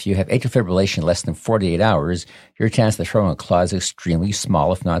that if you have atrial fibrillation less than 48 hours, your chance of throwing a clot is extremely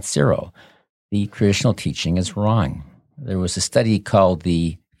small, if not zero. The traditional teaching is wrong. There was a study called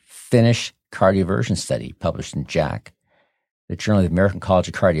the Finnish Cardioversion Study, published in JACC, the Journal of the American College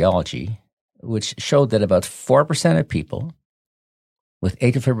of Cardiology, which showed that about 4% of people with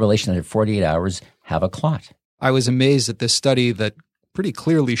atrial fibrillation under 48 hours have a clot. I was amazed at this study that pretty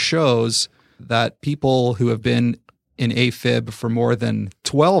clearly shows that people who have been in AFib for more than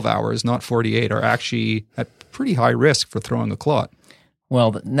 12 hours, not 48, are actually at pretty high risk for throwing a clot.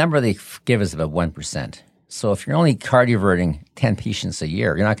 Well, the number they give is about 1%. So if you're only cardioverting 10 patients a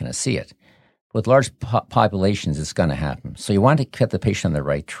year, you're not going to see it. With large populations, it's going to happen. So you want to get the patient on the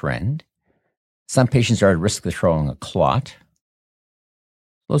right trend. Some patients are at risk of throwing a clot.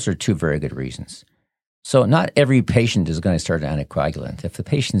 Those are two very good reasons. So not every patient is going to start an anticoagulant. If the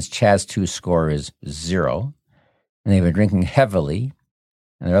patient's CHADS-2 score is 0, and they've been drinking heavily,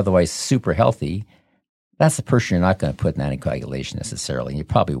 and they're otherwise super healthy, that's the person you're not going to put in anticoagulation necessarily, and you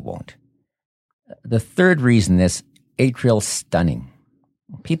probably won't. The third reason is atrial stunning.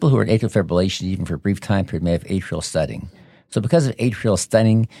 People who are in atrial fibrillation, even for a brief time period, may have atrial stunning. So because of atrial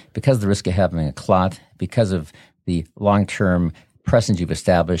stunning, because of the risk of having a clot, because of the long-term precedent you've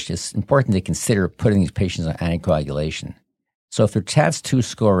established, it's important to consider putting these patients on anticoagulation. So if their CHADS-2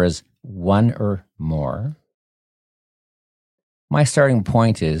 score is 1 or more, my starting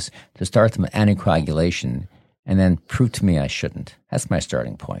point is to start them with anticoagulation and then prove to me I shouldn't. That's my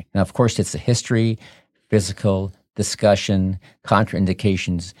starting point. Now, of course, it's a history, physical, discussion,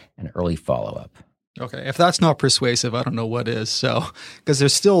 contraindications, and early follow-up. Okay, if that's not persuasive, I don't know what is. So, because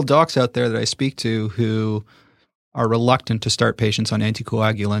there's still docs out there that I speak to who are reluctant to start patients on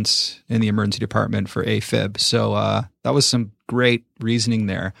anticoagulants in the emergency department for AFib. So that was some great reasoning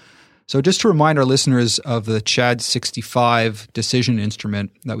there. So just to remind our listeners of the CHAD-65 decision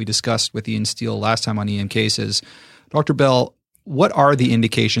instrument that we discussed with Ian Steele last time on EM Cases, Dr. Bell, what are the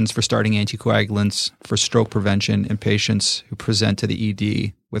indications for starting anticoagulants for stroke prevention in patients who present to the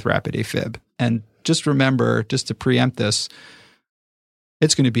ED with rapid AFib? And just remember, just to preempt this,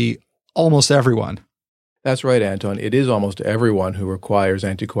 it's going to be almost everyone. That's right, Anton. It is almost everyone who requires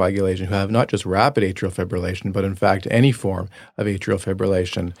anticoagulation who have not just rapid atrial fibrillation, but in fact any form of atrial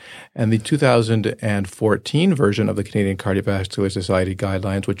fibrillation. And the 2014 version of the Canadian Cardiovascular Society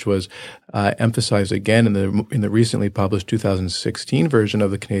guidelines, which was emphasized again in the recently published 2016 version of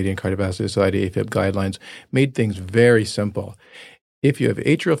the Canadian Cardiovascular Society AFib guidelines, made things very simple. If you have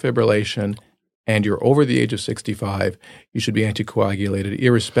atrial fibrillation and you're over the age of 65, you should be anticoagulated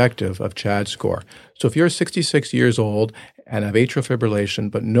irrespective of CHAD score. So if you're 66 years old and have atrial fibrillation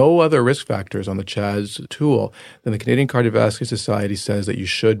but no other risk factors on the CHADS tool, then the Canadian Cardiovascular Society says that you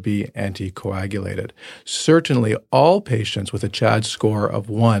should be anticoagulated. Certainly, all patients with a CHADS score of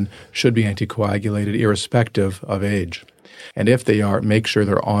 1 should be anticoagulated irrespective of age. And if they are, make sure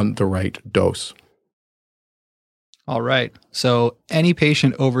they're on the right dose. All right. So any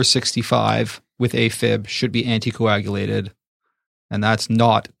patient over 65 with AFib should be anticoagulated. And that's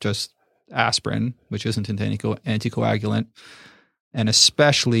not just aspirin, which isn't an anticoagulant. And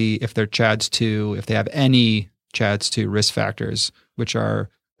especially if they're CHADS-2, if they have any CHADS-2 risk factors, which are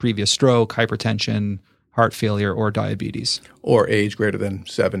previous stroke, hypertension, heart failure, or diabetes. Or age greater than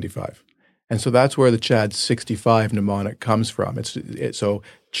 75. And so that's where the CHADS-65 mnemonic comes from. So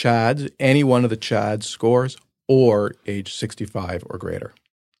CHADS, any one of the CHADS scores, or age 65 or greater.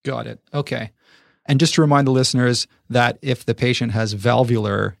 Got it. Okay. And just to remind the listeners that if the patient has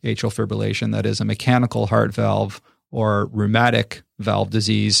valvular atrial fibrillation, that is a mechanical heart valve or rheumatic valve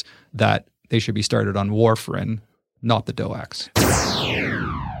disease, that they should be started on warfarin, not the DOACs.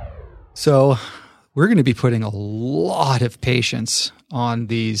 So we're going to be putting a lot of patients on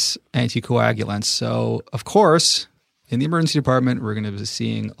these anticoagulants. So, of course, in the emergency department, we're going to be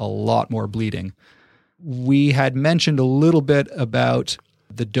seeing a lot more bleeding. We had mentioned a little bit about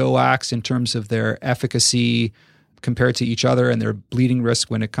the DOACs in terms of their efficacy compared to each other and their bleeding risk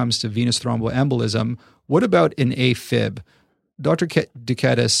when it comes to venous thromboembolism. What about in AFib? Dr.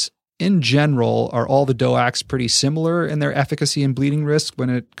 Duquetis, in general, are all the DOACs pretty similar in their efficacy and bleeding risk when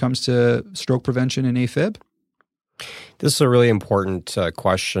it comes to stroke prevention in AFib? This is a really important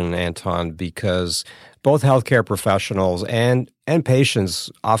question, Anton, because both healthcare professionals and patients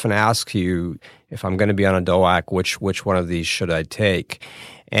often ask you, if I'm going to be on a DOAC, which one of these should I take?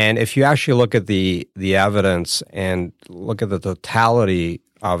 And if you actually look at the evidence and look at the totality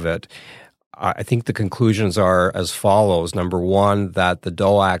of it, I think the conclusions are as follows. Number one, that the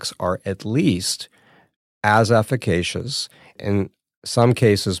DOACs are at least as efficacious, in some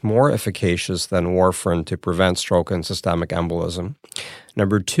cases more efficacious than warfarin to prevent stroke and systemic embolism.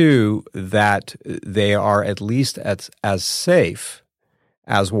 Number two, that they are at least as safe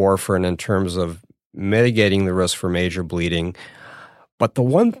as warfarin in terms of mitigating the risk for major bleeding. But the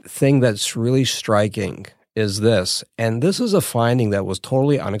one thing that's really striking is this, and this is a finding that was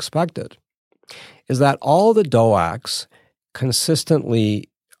totally unexpected, is that all the DOACs consistently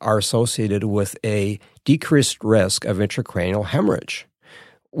are associated with a decreased risk of intracranial hemorrhage,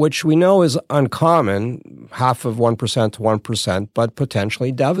 which we know is uncommon, half of 1% to 1%, but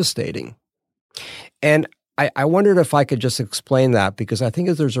potentially devastating. And I wondered if I could just explain that, because I think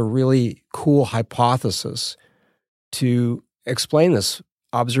that there's a really cool hypothesis to explain this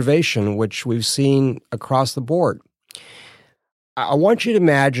observation, which we've seen across the board. I want you to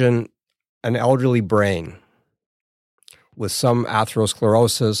imagine an elderly brain with some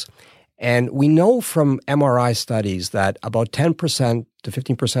atherosclerosis. And we know from MRI studies that about 10% to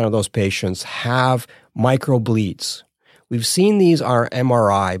 15% of those patients have microbleeds. We've seen these on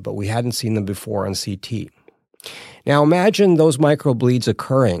MRI, but we hadn't seen them before on CT. Now imagine those microbleeds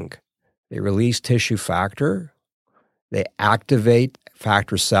occurring. They release tissue factor. They activate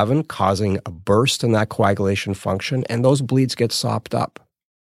factor 7, causing a burst in that coagulation function, and those bleeds get sopped up.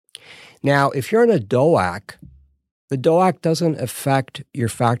 Now, if you're in a DOAC, the DOAC doesn't affect your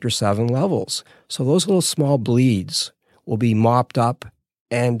factor 7 levels. So those little small bleeds will be mopped up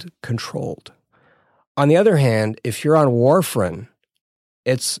and controlled. On the other hand, if you're on warfarin,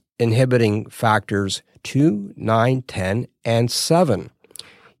 it's inhibiting factors 2, 9, 10, and 7.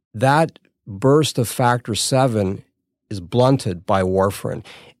 That burst of factor 7 is blunted by warfarin.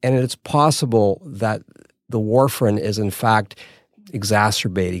 And it's possible that the warfarin is in fact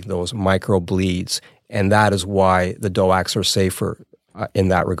exacerbating those microbleeds. And that is why the DOACs are safer in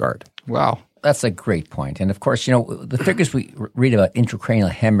that regard. Wow. That's a great point. And of course, the figures we read about intracranial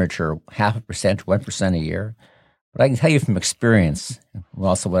hemorrhage are 0.5% to 1% a year. But I can tell you from experience,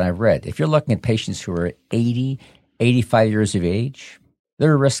 also what I've read, if you're looking at patients who are 80, 85 years of age,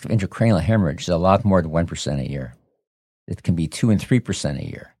 their risk of intracranial hemorrhage is a lot more than 1% a year. It can be 2 and 3% a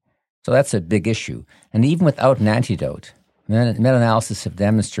year. So that's a big issue. And even without an antidote, meta-analysis have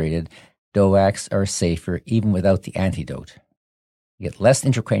demonstrated DOACs are safer even without the antidote. You get less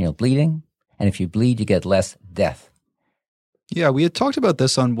intracranial bleeding, and if you bleed, you get less death. Yeah, we had talked about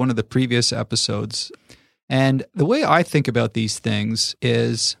this on one of the previous episodes. And the way I think about these things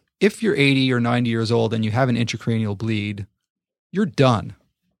is if you're 80 or 90 years old and you have an intracranial bleed, you're done.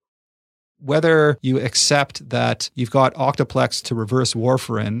 Whether you accept that you've got Octaplex to reverse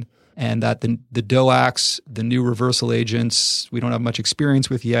warfarin and that the DOACs, the new reversal agents, we don't have much experience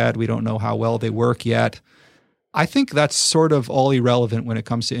with yet, we don't know how well they work yet, I think that's sort of all irrelevant when it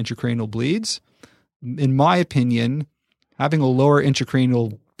comes to intracranial bleeds. In my opinion, having a lower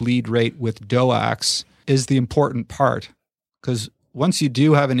intracranial bleed rate with DOACs is the important part, because once you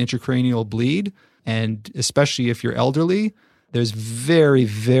do have an intracranial bleed, and especially if you're elderly, there's very,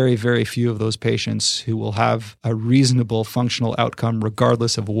 very, very few of those patients who will have a reasonable functional outcome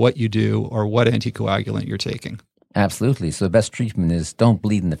regardless of what you do or what anticoagulant you're taking. Absolutely. So the best treatment is don't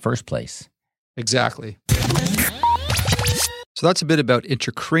bleed in the first place. Exactly. So that's a bit about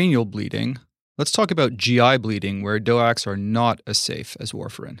intracranial bleeding. Let's talk about GI bleeding, where DOACs are not as safe as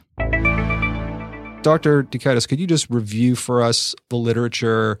warfarin. Dr. Dukaitis, could you just review for us the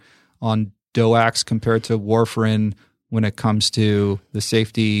literature on DOACs compared to warfarin when it comes to the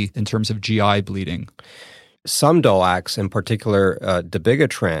safety in terms of GI bleeding? Some DOACs, in particular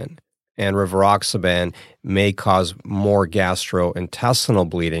dabigatran and rivaroxaban, may cause more gastrointestinal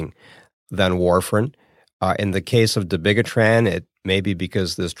bleeding than warfarin. In the case of dabigatran, it may be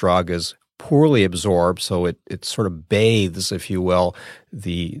because this drug is poorly absorbed, so it sort of bathes, if you will,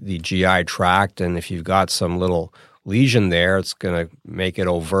 the GI tract, and if you've got some little lesion there, it's going to make it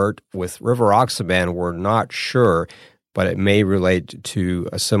overt. With rivaroxaban, we're not sure, but it may relate to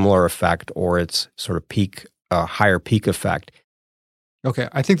a similar effect or its sort of higher peak effect. Okay,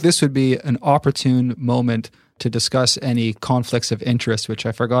 I think this would be an opportune moment to discuss any conflicts of interest, which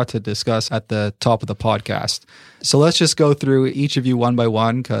I forgot to discuss at the top of the podcast. So let's just go through each of you one by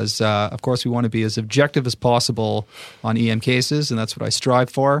one, because of course we want to be as objective as possible on EM cases, and that's what I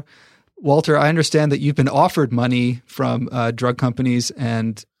strive for. Walter, I understand that you've been offered money from drug companies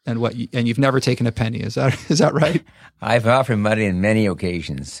and you've never taken a penny. Is that right? I've offered money on many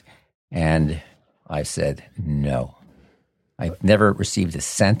occasions, and I've said no. I've never received a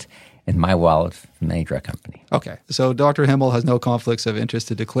cent in my wallet from any drug company. Okay, so Dr. Himmel has no conflicts of interest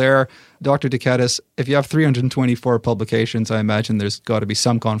to declare. Dr. DeCatis, if you have 324 publications, I imagine there's got to be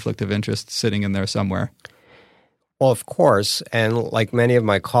some conflict of interest sitting in there somewhere. Well, of course, and like many of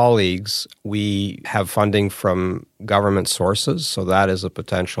my colleagues, we have funding from government sources, so that is a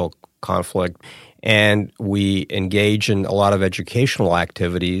potential conflict. And we engage in a lot of educational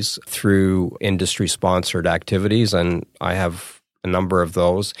activities through industry-sponsored activities, and I have a number of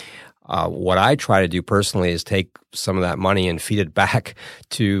those. What I try to do personally is take some of that money and feed it back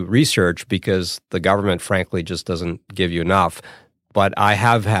to research because the government, frankly, just doesn't give you enough. But I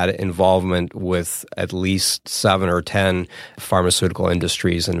have had involvement with at least 7 or 10 pharmaceutical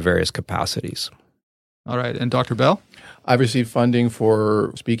industries in various capacities. All right. And Dr. Bell? I've received funding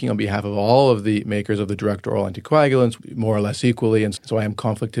for speaking on behalf of all of the makers of the direct oral anticoagulants, more or less equally, and so I am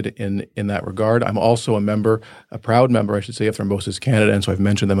conflicted in that regard. I'm also a proud member, I should say, of Thrombosis Canada, and so I've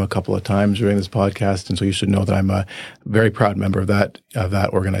mentioned them a couple of times during this podcast, and so you should know that I'm a very proud member of that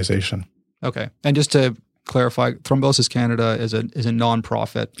organization. Okay. And just to clarify, Thrombosis Canada is a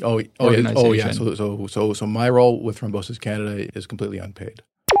nonprofit organization. Yeah. So my role with Thrombosis Canada is completely unpaid.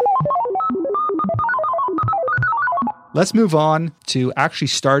 Let's move on to actually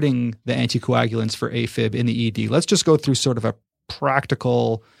starting the anticoagulants for AFib in the ED. Let's just go through sort of a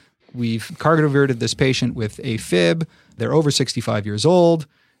practical, we've cardioverted this patient with AFib. They're over 65 years old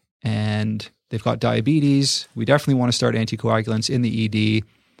and they've got diabetes. We definitely want to start anticoagulants in the ED.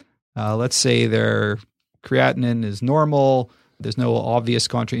 Let's say their creatinine is normal. There's no obvious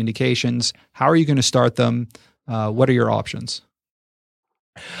contraindications. How are you going to start them? What are your options?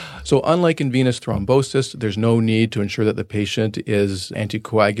 So unlike in venous thrombosis, there's no need to ensure that the patient is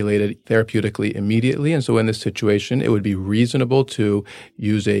anticoagulated therapeutically immediately. And so in this situation, it would be reasonable to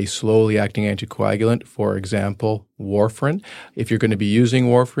use a slowly acting anticoagulant, for example, warfarin. If you're going to be using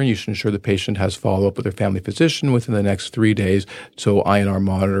warfarin, you should ensure the patient has follow-up with their family physician within the next 3 days so INR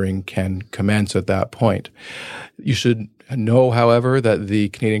monitoring can commence at that point. You should know, however, that the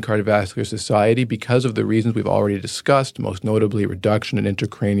Canadian Cardiovascular Society, because of the reasons we've already discussed, most notably reduction in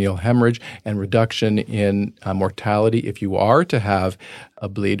intracranial hemorrhage and reduction in mortality, if you are to have a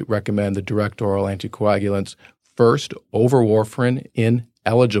bleed, recommend the direct oral anticoagulants first over warfarin in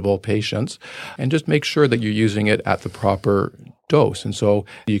eligible patients, and just make sure that you're using it at the proper dose. And so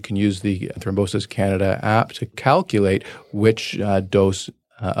you can use the Thrombosis Canada app to calculate which dose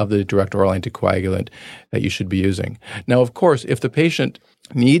of the direct oral anticoagulant that you should be using. Now, of course, if the patient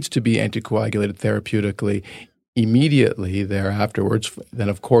needs to be anticoagulated therapeutically immediately thereafterwards, then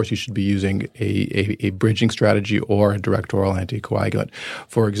of course you should be using a bridging strategy or a direct oral anticoagulant.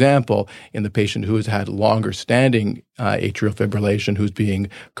 For example, in the patient who has had longer standing atrial fibrillation, who's being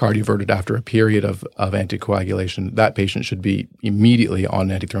cardioverted after a period of anticoagulation, that patient should be immediately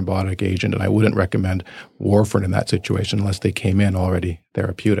on an antithrombotic agent, and I wouldn't recommend warfarin in that situation unless they came in already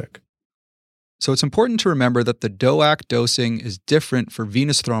therapeutic. So it's important to remember that the DOAC dosing is different for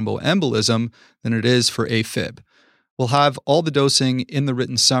venous thromboembolism than it is for AFib. We'll have all the dosing in the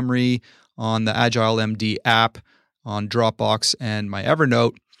written summary on the Agile MD app, on Dropbox, and my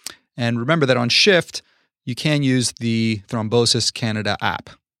Evernote. And remember that on Shift, you can use the Thrombosis Canada app.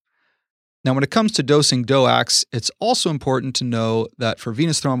 Now, when it comes to dosing DOACs, it's also important to know that for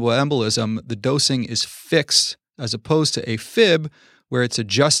venous thromboembolism, the dosing is fixed as opposed to AFib, where it's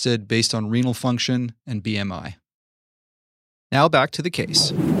adjusted based on renal function and BMI. Now back to the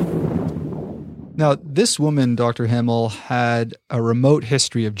case. Now, this woman, Dr. Himmel, had a remote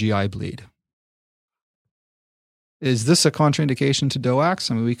history of GI bleed. Is this a contraindication to DOACs?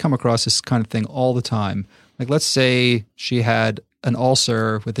 I mean, we come across this kind of thing all the time. Like, let's say she had an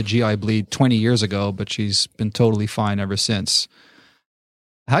ulcer with a GI bleed 20 years ago, but she's been totally fine ever since.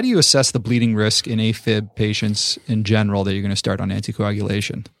 How do you assess the bleeding risk in AFib patients in general that you're going to start on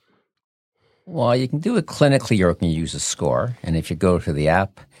anticoagulation? Well, you can do it clinically or you can use a score. And if you go to the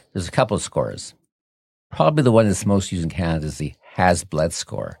app, there's a couple of scores. Probably the one that's most used in Canada is the Has Bled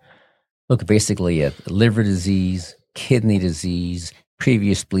score. Look basically at liver disease, kidney disease,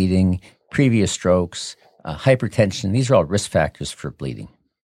 previous bleeding, previous strokes, hypertension. These are all risk factors for bleeding.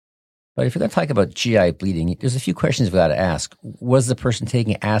 But if you're going to talk about GI bleeding, there's a few questions we've got to ask. Was the person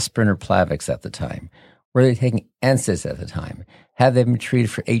taking aspirin or Plavix at the time? Were they taking NSAIDs at the time? Have they been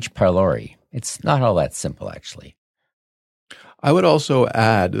treated for H. pylori? It's not all that simple, actually. I would also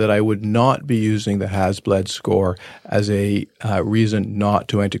add that I would not be using the has-bled score as a reason not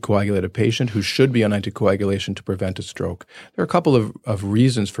to anticoagulate a patient who should be on anticoagulation to prevent a stroke. There are a couple of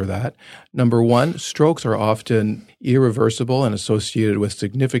reasons for that. Number one, strokes are often irreversible and associated with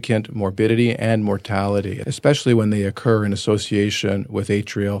significant morbidity and mortality, especially when they occur in association with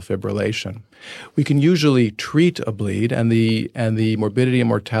atrial fibrillation. We can usually treat a bleed, and the morbidity and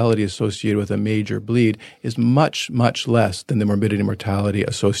mortality associated with a major bleed is much, much less than the morbidity and mortality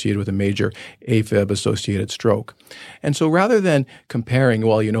associated with a major AFib-associated stroke. And so rather than comparing,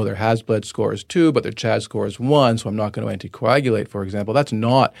 well, their has-bled score is 2, but their CHAD score is 1, so I'm not going to anticoagulate, for example, that's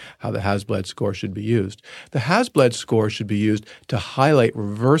not how the has-bled score should be used. The has-bled score should be used to highlight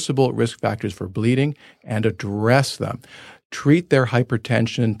reversible risk factors for bleeding and address them. Treat their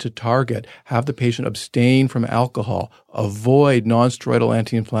hypertension to target. Have the patient abstain from alcohol. Avoid nonsteroidal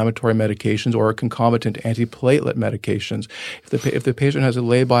anti-inflammatory medications or concomitant antiplatelet medications. If the patient has a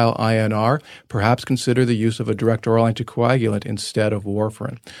labile INR, perhaps consider the use of a direct oral anticoagulant instead of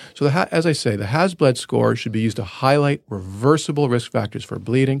warfarin. So as I say, the has-bled score should be used to highlight reversible risk factors for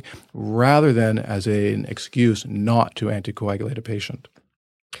bleeding rather than as an excuse not to anticoagulate a patient.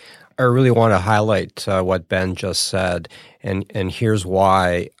 I really want to highlight what Ben just said, and here's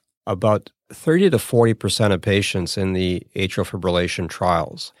why. About 30 to 40% of patients in the atrial fibrillation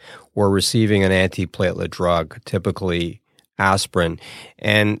trials were receiving an antiplatelet drug, typically aspirin.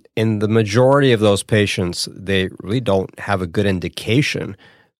 And in the majority of those patients, they really don't have a good indication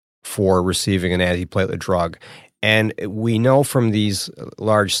for receiving an antiplatelet drug. And we know from these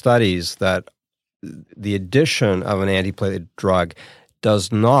large studies that the addition of an antiplatelet drug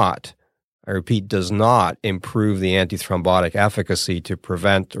does not, I repeat, does not improve the antithrombotic efficacy to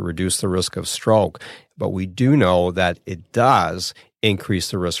prevent or reduce the risk of stroke. But we do know that it does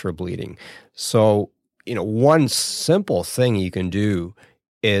increase the risk for bleeding. So, one simple thing you can do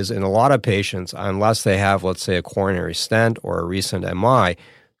is in a lot of patients, unless they have, let's say, a coronary stent or a recent MI,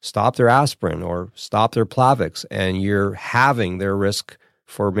 stop their aspirin or stop their Plavix, and you're halving their risk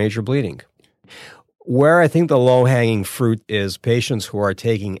for major bleeding. Where I think the low-hanging fruit is patients who are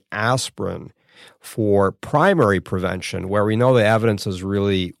taking aspirin for primary prevention, where we know the evidence is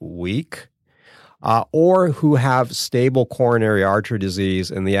really weak, or who have stable coronary artery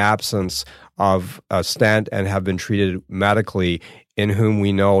disease in the absence of a stent and have been treated medically, in whom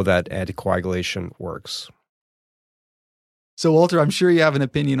we know that anticoagulation works. So, Walter, I'm sure you have an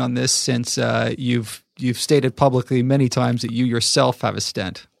opinion on this since you've stated publicly many times that you yourself have a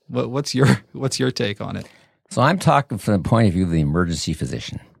stent. What's your take on it? So I'm talking from the point of view of the emergency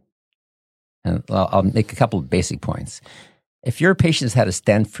physician. And I'll make a couple of basic points. If your patient has had a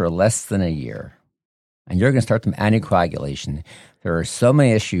stent for less than a year and you're going to start them anticoagulation, there are so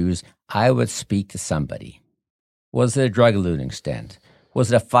many issues. I would speak to somebody. Was it a drug-eluting stent?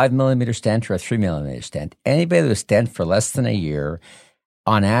 Was it a 5 millimeter stent or a 3 millimeter stent? Anybody with a stent for less than a year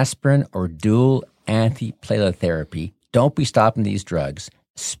on aspirin or dual antiplatelet therapy, don't be stopping these drugs.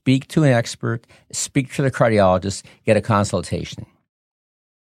 Speak to an expert, speak to the cardiologist, get a consultation.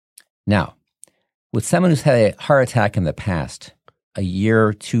 Now, with someone who's had a heart attack in the past, a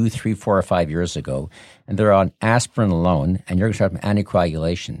year, 2, 3, 4, or 5 years ago, and they're on aspirin alone, and you're going to start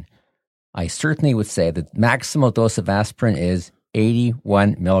anticoagulation, I certainly would say that maximal dose of aspirin is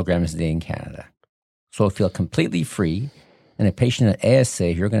 81 milligrams a day in Canada. So feel completely free. And a patient at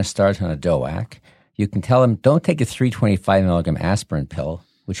ASA, you're going to start on a DOAC. You can tell them, don't take a 325 milligram aspirin pill,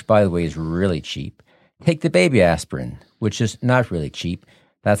 which, by the way, is really cheap. Take the baby aspirin, which is not really cheap.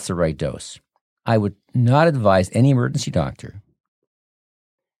 That's the right dose. I would not advise any emergency doctor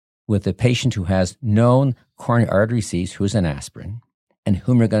with a patient who has known coronary artery disease who's on aspirin and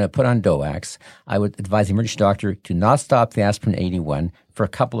whom you're going to put on DOACs. I would advise the emergency doctor to not stop the aspirin 81 for a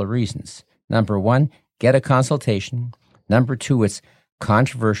couple of reasons. Number one, get a consultation. Number two, it's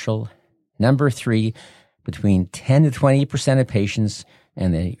controversial. Number three, between 10 to 20% of patients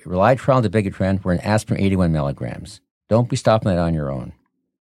and the RELY trial and the bigger trend were in aspirin 81 milligrams. Don't be stopping it on your own.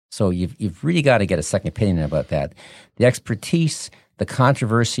 So you've really got to get a second opinion about that. The expertise, the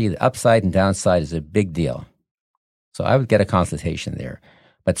controversy, the upside and downside is a big deal. So I would get a consultation there.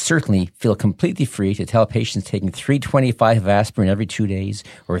 But certainly feel completely free to tell patients taking 325 of aspirin every 2 days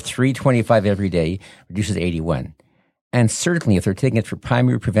or 325 every day reduces 81. And certainly if they're taking it for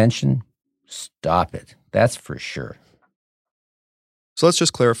primary prevention, stop it. That's for sure. So let's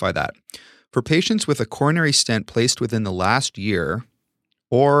just clarify that. For patients with a coronary stent placed within the last year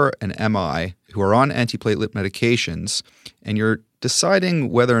or an MI who are on antiplatelet medications, and you're deciding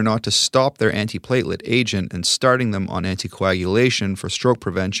whether or not to stop their antiplatelet agent and starting them on anticoagulation for stroke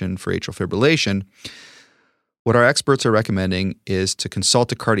prevention for atrial fibrillation, What our experts are recommending is to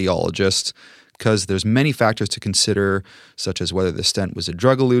consult a cardiologist because there's many factors to consider, such as whether the stent was a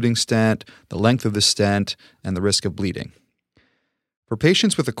drug-eluting stent, the length of the stent, and the risk of bleeding. For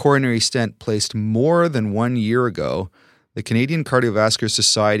patients with a coronary stent placed more than 1 year ago, the Canadian Cardiovascular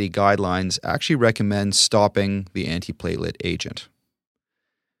Society guidelines actually recommend stopping the antiplatelet agent.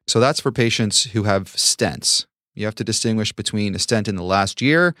 So that's for patients who have stents. You have to distinguish between a stent in the last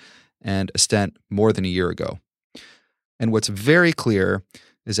year and a stent more than a year ago. And what's very clear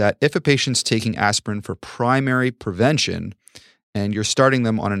is that if a patient's taking aspirin for primary prevention and you're starting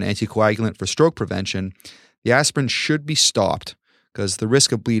them on an anticoagulant for stroke prevention, the aspirin should be stopped because the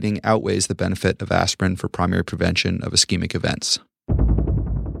risk of bleeding outweighs the benefit of aspirin for primary prevention of ischemic events.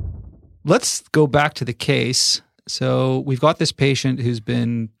 Let's go back to the case. So we've got this patient who's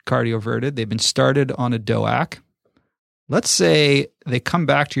been cardioverted. They've been started on a DOAC. Let's say they come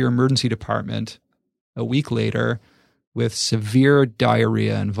back to your emergency department a week later with severe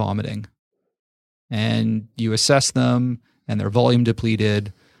diarrhea and vomiting. And you assess them and they're volume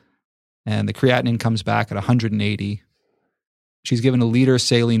depleted and the creatinine comes back at 180. She's given a liter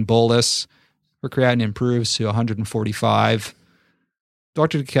saline bolus. Her creatinine improves to 145.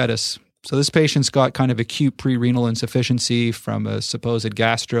 Dr. Duquetis, so this patient's got kind of acute pre-renal insufficiency from a supposed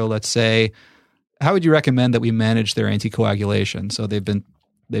gastro, let's say. How would you recommend that we manage their anticoagulation? So they've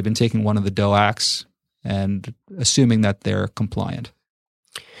been taking one of the DOACs and assuming that they're compliant.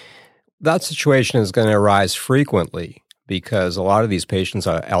 That situation is going to arise frequently because a lot of these patients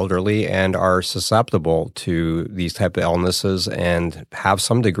are elderly and are susceptible to these type of illnesses and have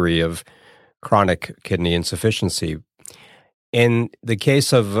some degree of chronic kidney insufficiency. In the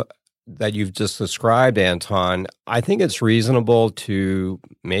case of that you've just described, Anton, I think it's reasonable to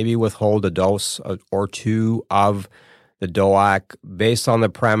maybe withhold a dose or two of the DOAC based on the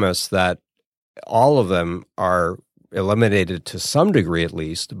premise that all of them are eliminated to some degree at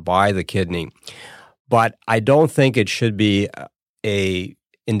least by the kidney. But I don't think it should be a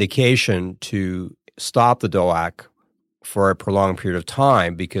indication to stop the DOAC for a prolonged period of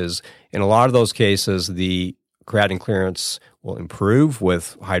time because in a lot of those cases, the creatinine clearance will improve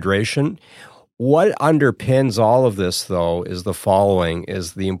with hydration. What underpins all of this, though, is the following,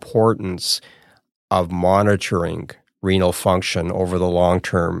 is the importance of monitoring renal function over the long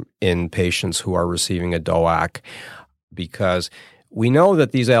term in patients who are receiving a DOAC, because we know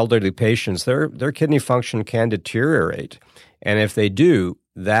that these elderly patients, their kidney function can deteriorate. And if they do,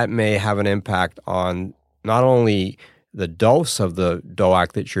 that may have an impact on not only the dose of the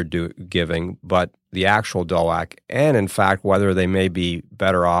DOAC that you're giving, but the actual DOAC, and in fact, whether they may be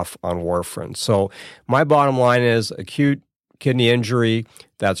better off on warfarin. So my bottom line is acute kidney injury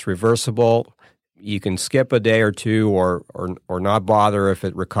that's reversible. You can skip a day or two or not bother if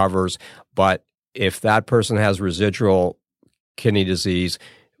it recovers, but if that person has residual kidney disease,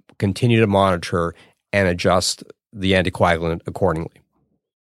 continue to monitor and adjust the anticoagulant accordingly.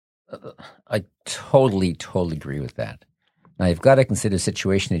 I totally agree with that. Now, you've got to consider the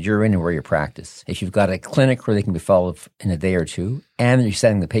situation that you're in and where you practice. If you've got a clinic where they can be followed in a day or two, and you're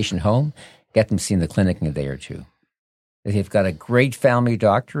sending the patient home, get them seen in the clinic in a day or two. If you've got a great family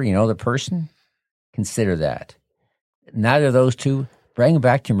doctor, you know the person, consider that. Neither of those two, bring them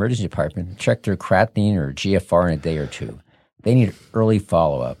back to the emergency department, check their creatinine or GFR in a day or two. They need early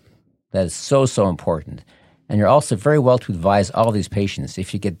follow-up. That is so important. And you're also very well to advise all these patients,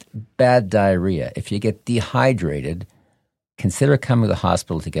 if you get bad diarrhea, if you get dehydrated, consider coming to the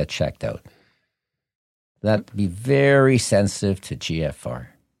hospital to get checked out. That be very sensitive to GFR.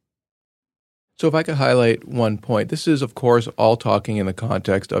 So if I could highlight one point, this is, of course, all talking in the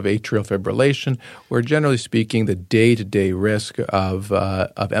context of atrial fibrillation, where generally speaking, the day-to-day risk of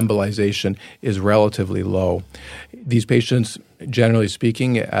embolization is relatively low. These patients, generally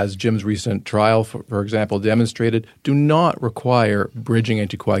speaking, as Jim's recent trial, for example, demonstrated, do not require bridging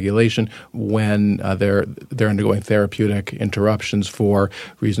anticoagulation when they're undergoing therapeutic interruptions for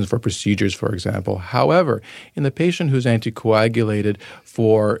reasons for procedures, for example. However, in the patient who's anticoagulated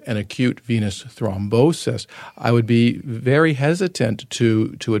for an acute venous thrombosis, I would be very hesitant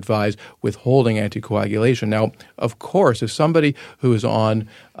to advise withholding anticoagulation. Now, of course, if somebody who is on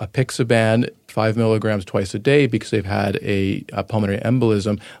apixaban 5 milligrams twice a day because they've had a pulmonary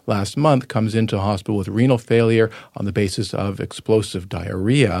embolism last month comes into hospital with renal failure on the basis of explosive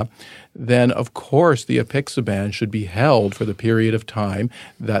diarrhea, then of course the apixaban should be held for the period of time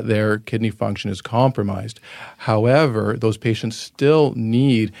that their kidney function is compromised. However, those patients still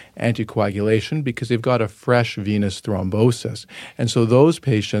need anticoagulation because they've got a fresh venous thrombosis. And so those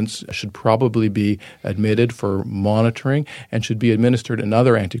patients should probably be admitted for monitoring and should be administered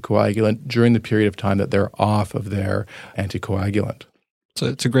another anticoagulant during the period of time that they're off of their anticoagulant. So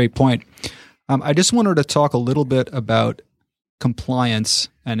it's a great point. I just wanted to talk a little bit about compliance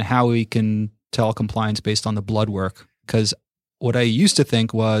and how we can tell compliance based on the blood work. Because what I used to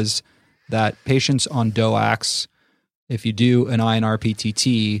think was that patients on DOACs, if you do an INR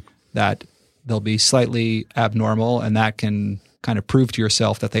PTT, that they'll be slightly abnormal, and that can kind of prove to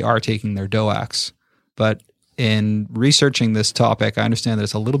yourself that they are taking their DOACs. But in researching this topic, I understand that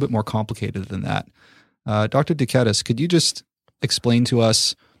it's a little bit more complicated than that. Dr. Duquetis, could you just explain to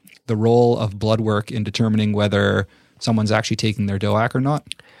us the role of blood work in determining whether someone's actually taking their DOAC or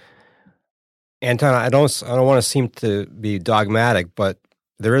not? Anton, I don't want to seem to be dogmatic, but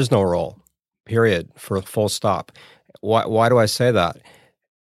there is no role, period, for full stop. Why do I say that?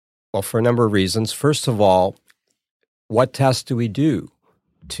 Well, for a number of reasons. First of all, what tests do we do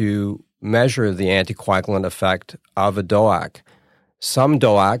to measure the anticoagulant effect of a DOAC? Some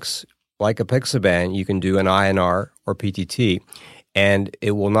DOACs, like apixaban, you can do an INR or PTT, and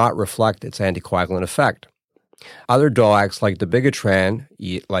it will not reflect its anticoagulant effect. Other DOACs, like dabigatran,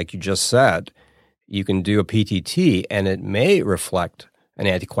 like you just said, you can do a PTT, and it may reflect an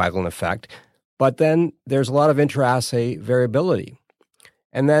anticoagulant effect, but then there's a lot of intra-assay variability.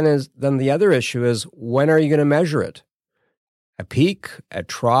 And then the other issue is, when are you going to measure it? A peak, a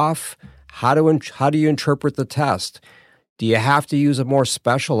trough? How do you interpret the test? Do you have to use a more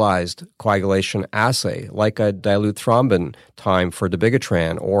specialized coagulation assay, like a dilute thrombin time for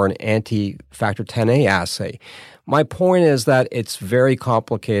dabigatran or an anti-factor Xa assay? My point is that it's very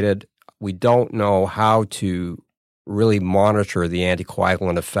complicated. We don't know how to really monitor the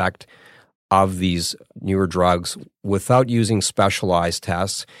anticoagulant effect of these newer drugs without using specialized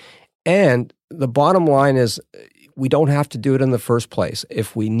tests. And the bottom line is, we don't have to do it in the first place.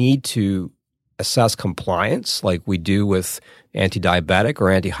 If we need to assess compliance, like we do with anti-diabetic or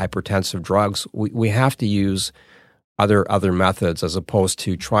antihypertensive drugs, we have to use other methods as opposed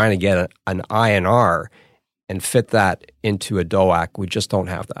to trying to get an INR and fit that into a DOAC. We just don't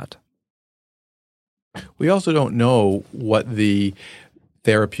have that. We also don't know what the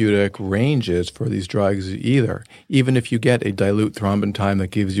therapeutic range is for these drugs either. Even if you get a dilute thrombin time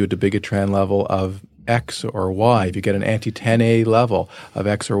that gives you a dabigatran level of X or Y, if you get an anti-10A level of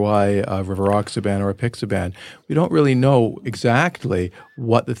X or Y of rivaroxaban or apixaban, we don't really know exactly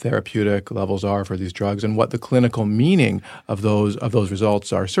what the therapeutic levels are for these drugs and what the clinical meaning of those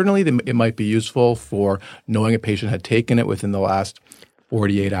results are. Certainly, it might be useful for knowing a patient had taken it within the last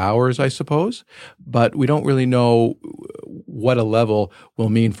 48 hours, I suppose, but we don't really know what a level will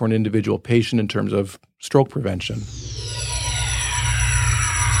mean for an individual patient in terms of stroke prevention.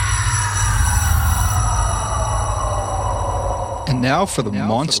 And now for the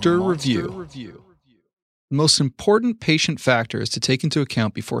Monster Review. The most important patient factors to take into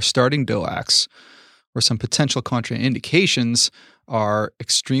account before starting DOACs, or some potential contraindications, are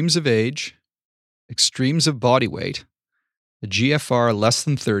extremes of age, extremes of body weight, a GFR less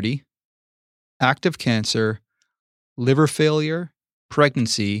than 30, active cancer, liver failure,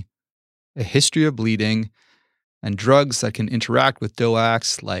 pregnancy, a history of bleeding, and drugs that can interact with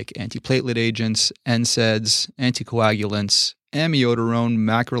DOACs like antiplatelet agents, NSAIDs, anticoagulants, amiodarone,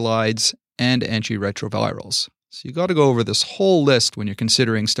 macrolides, and antiretrovirals. So you got to go over this whole list when you're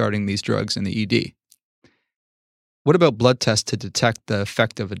considering starting these drugs in the ED. What about blood tests to detect the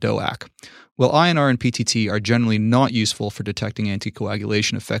effect of a DOAC? Well, INR and PTT are generally not useful for detecting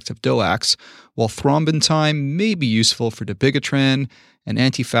anticoagulation effects of DOACs, while thrombin time may be useful for dabigatran, and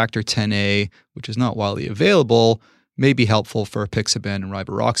anti-factor Xa, which is not widely available, may be helpful for apixaban and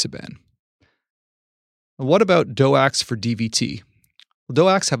rivaroxaban. What about DOACs for DVT? Well,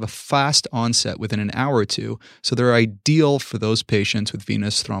 DOACs have a fast onset within an hour or two, so they're ideal for those patients with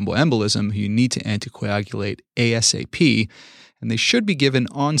venous thromboembolism who you need to anticoagulate ASAP, and they should be given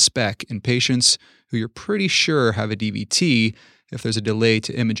on spec in patients who you're pretty sure have a DVT if there's a delay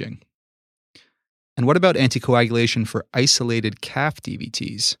to imaging. And what about anticoagulation for isolated CAF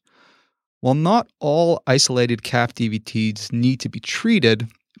DVTs? While not all isolated CAF DVTs need to be treated,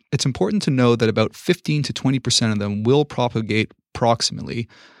 it's important to know that about 15 to 20% of them will propagate proximally.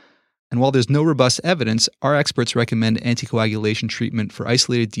 And while there's no robust evidence, our experts recommend anticoagulation treatment for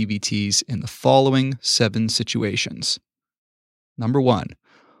isolated DVTs in the following 7 situations. Number 1,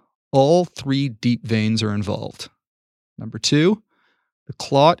 all 3 deep veins are involved. Number 2, The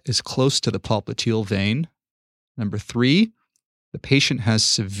clot is close to the popliteal vein. Number 3, the patient has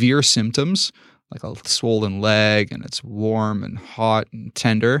severe symptoms like a swollen leg and it's warm and hot and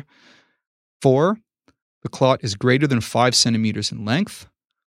tender. 4, the clot is greater than 5 centimeters in length.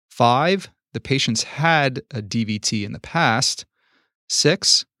 5, the patient's had a DVT in the past.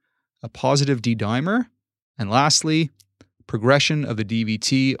 6, a positive D-dimer. And lastly, progression of the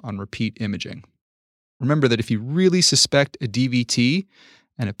DVT on repeat imaging. Remember that if you really suspect a DVT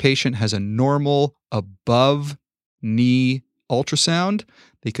and a patient has a normal above-knee ultrasound,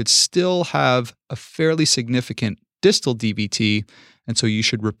 they could still have a fairly significant distal DVT, and so you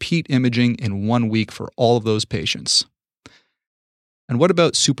should repeat imaging in 1 week for all of those patients. And what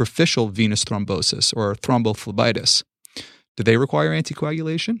about superficial venous thrombosis or thrombophlebitis? Do they require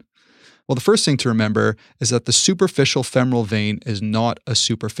anticoagulation? Well, the first thing to remember is that the superficial femoral vein is not a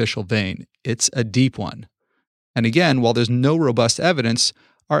superficial vein. It's a deep one. And again, while there's no robust evidence,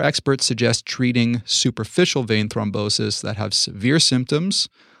 our experts suggest treating superficial vein thrombosis that have severe symptoms,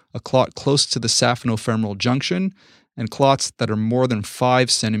 a clot close to the saphenofemoral junction, and clots that are more than 5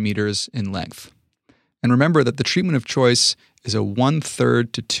 centimeters in length. And remember that the treatment of choice is a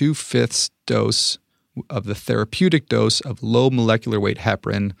 1/3 to 2/5 dose of the therapeutic dose of low molecular weight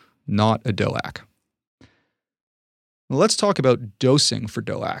heparin, not a DOAC. Well, let's talk about dosing for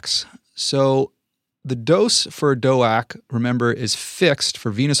DOACs. So the dose for a DOAC, remember, is fixed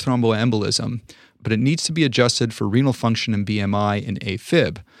for venous thromboembolism, but it needs to be adjusted for renal function and BMI and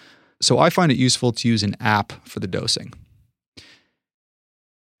AFib. So I find it useful to use an app for the dosing.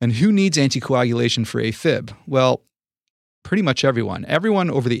 And who needs anticoagulation for AFib? Well, pretty much everyone. Everyone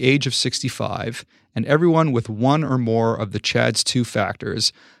over the age of 65 and everyone with one or more of the CHADS 2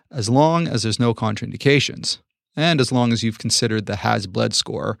 factors, as long as there's no contraindications, and as long as you've considered the Has-Bled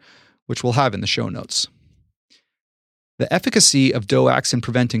score, which we'll have in the show notes. The efficacy of DOACs in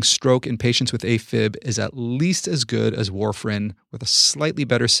preventing stroke in patients with AFib is at least as good as warfarin, with a slightly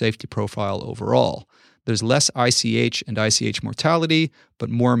better safety profile overall. There's less ICH and ICH mortality, but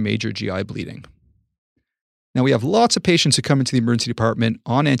more major GI bleeding. Now, we have lots of patients who come into the emergency department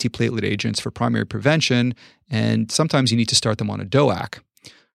on antiplatelet agents for primary prevention, and sometimes you need to start them on a DOAC.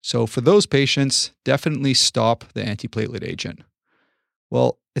 So for those patients, definitely stop the antiplatelet agent.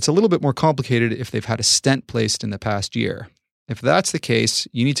 Well, it's a little bit more complicated if they've had a stent placed in the past year. If that's the case,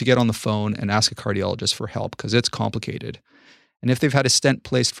 you need to get on the phone and ask a cardiologist for help because it's complicated. And if they've had a stent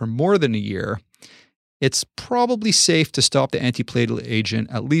placed for more than a year, it's probably safe to stop the antiplatelet agent,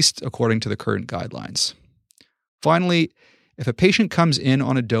 at least according to the current guidelines. Finally, if a patient comes in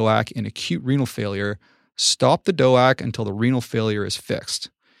on a DOAC in acute renal failure, stop the DOAC until the renal failure is fixed.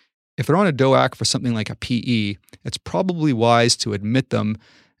 If they're on a DOAC for something like a PE, it's probably wise to admit them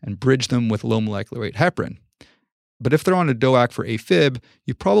and bridge them with low molecular weight heparin. But if they're on a DOAC for AFib,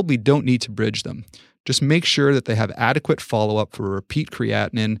 you probably don't need to bridge them. Just make sure that they have adequate follow-up for repeat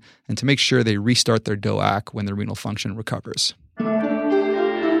creatinine and to make sure they restart their DOAC when their renal function recovers.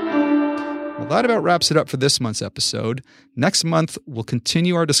 Well, that about wraps it up for this month's episode. Next month, we'll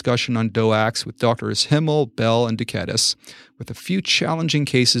continue our discussion on DOACs with Drs. Himmel, Bell, and Duquetis, with a few challenging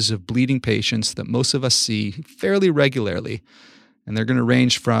cases of bleeding patients that most of us see fairly regularly. And they're going to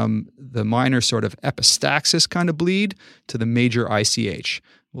range from the minor sort of epistaxis kind of bleed to the major ICH.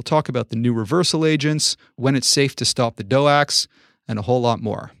 We'll talk about the new reversal agents, when it's safe to stop the DOACs, and a whole lot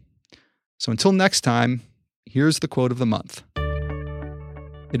more. So until next time, here's the quote of the month.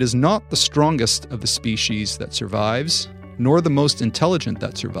 It is not the strongest of the species that survives, nor the most intelligent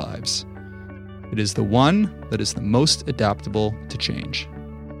that survives. It is the one that is the most adaptable to change.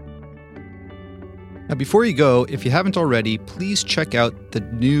 Now, before you go, if you haven't already, please check out the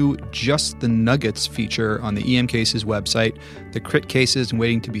new Just the Nuggets feature on the EM Cases website, the Crit Cases and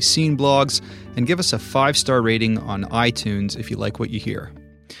Waiting to be Seen blogs, and give us a 5-star rating on iTunes if you like what you hear.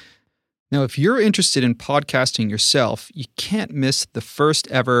 Now, if you're interested in podcasting yourself, you can't miss the first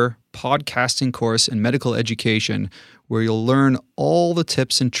ever podcasting course in medical education, where you'll learn all the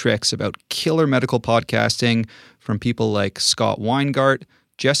tips and tricks about killer medical podcasting from people like Scott Weingart,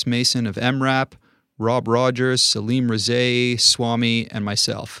 Jess Mason of MRAP, Rob Rogers, Salim Razay, Swami, and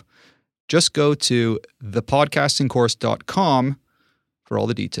myself. Just go to thepodcastingcourse.com for all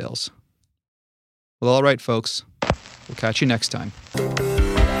the details. Well, all right, folks. We'll catch you next time.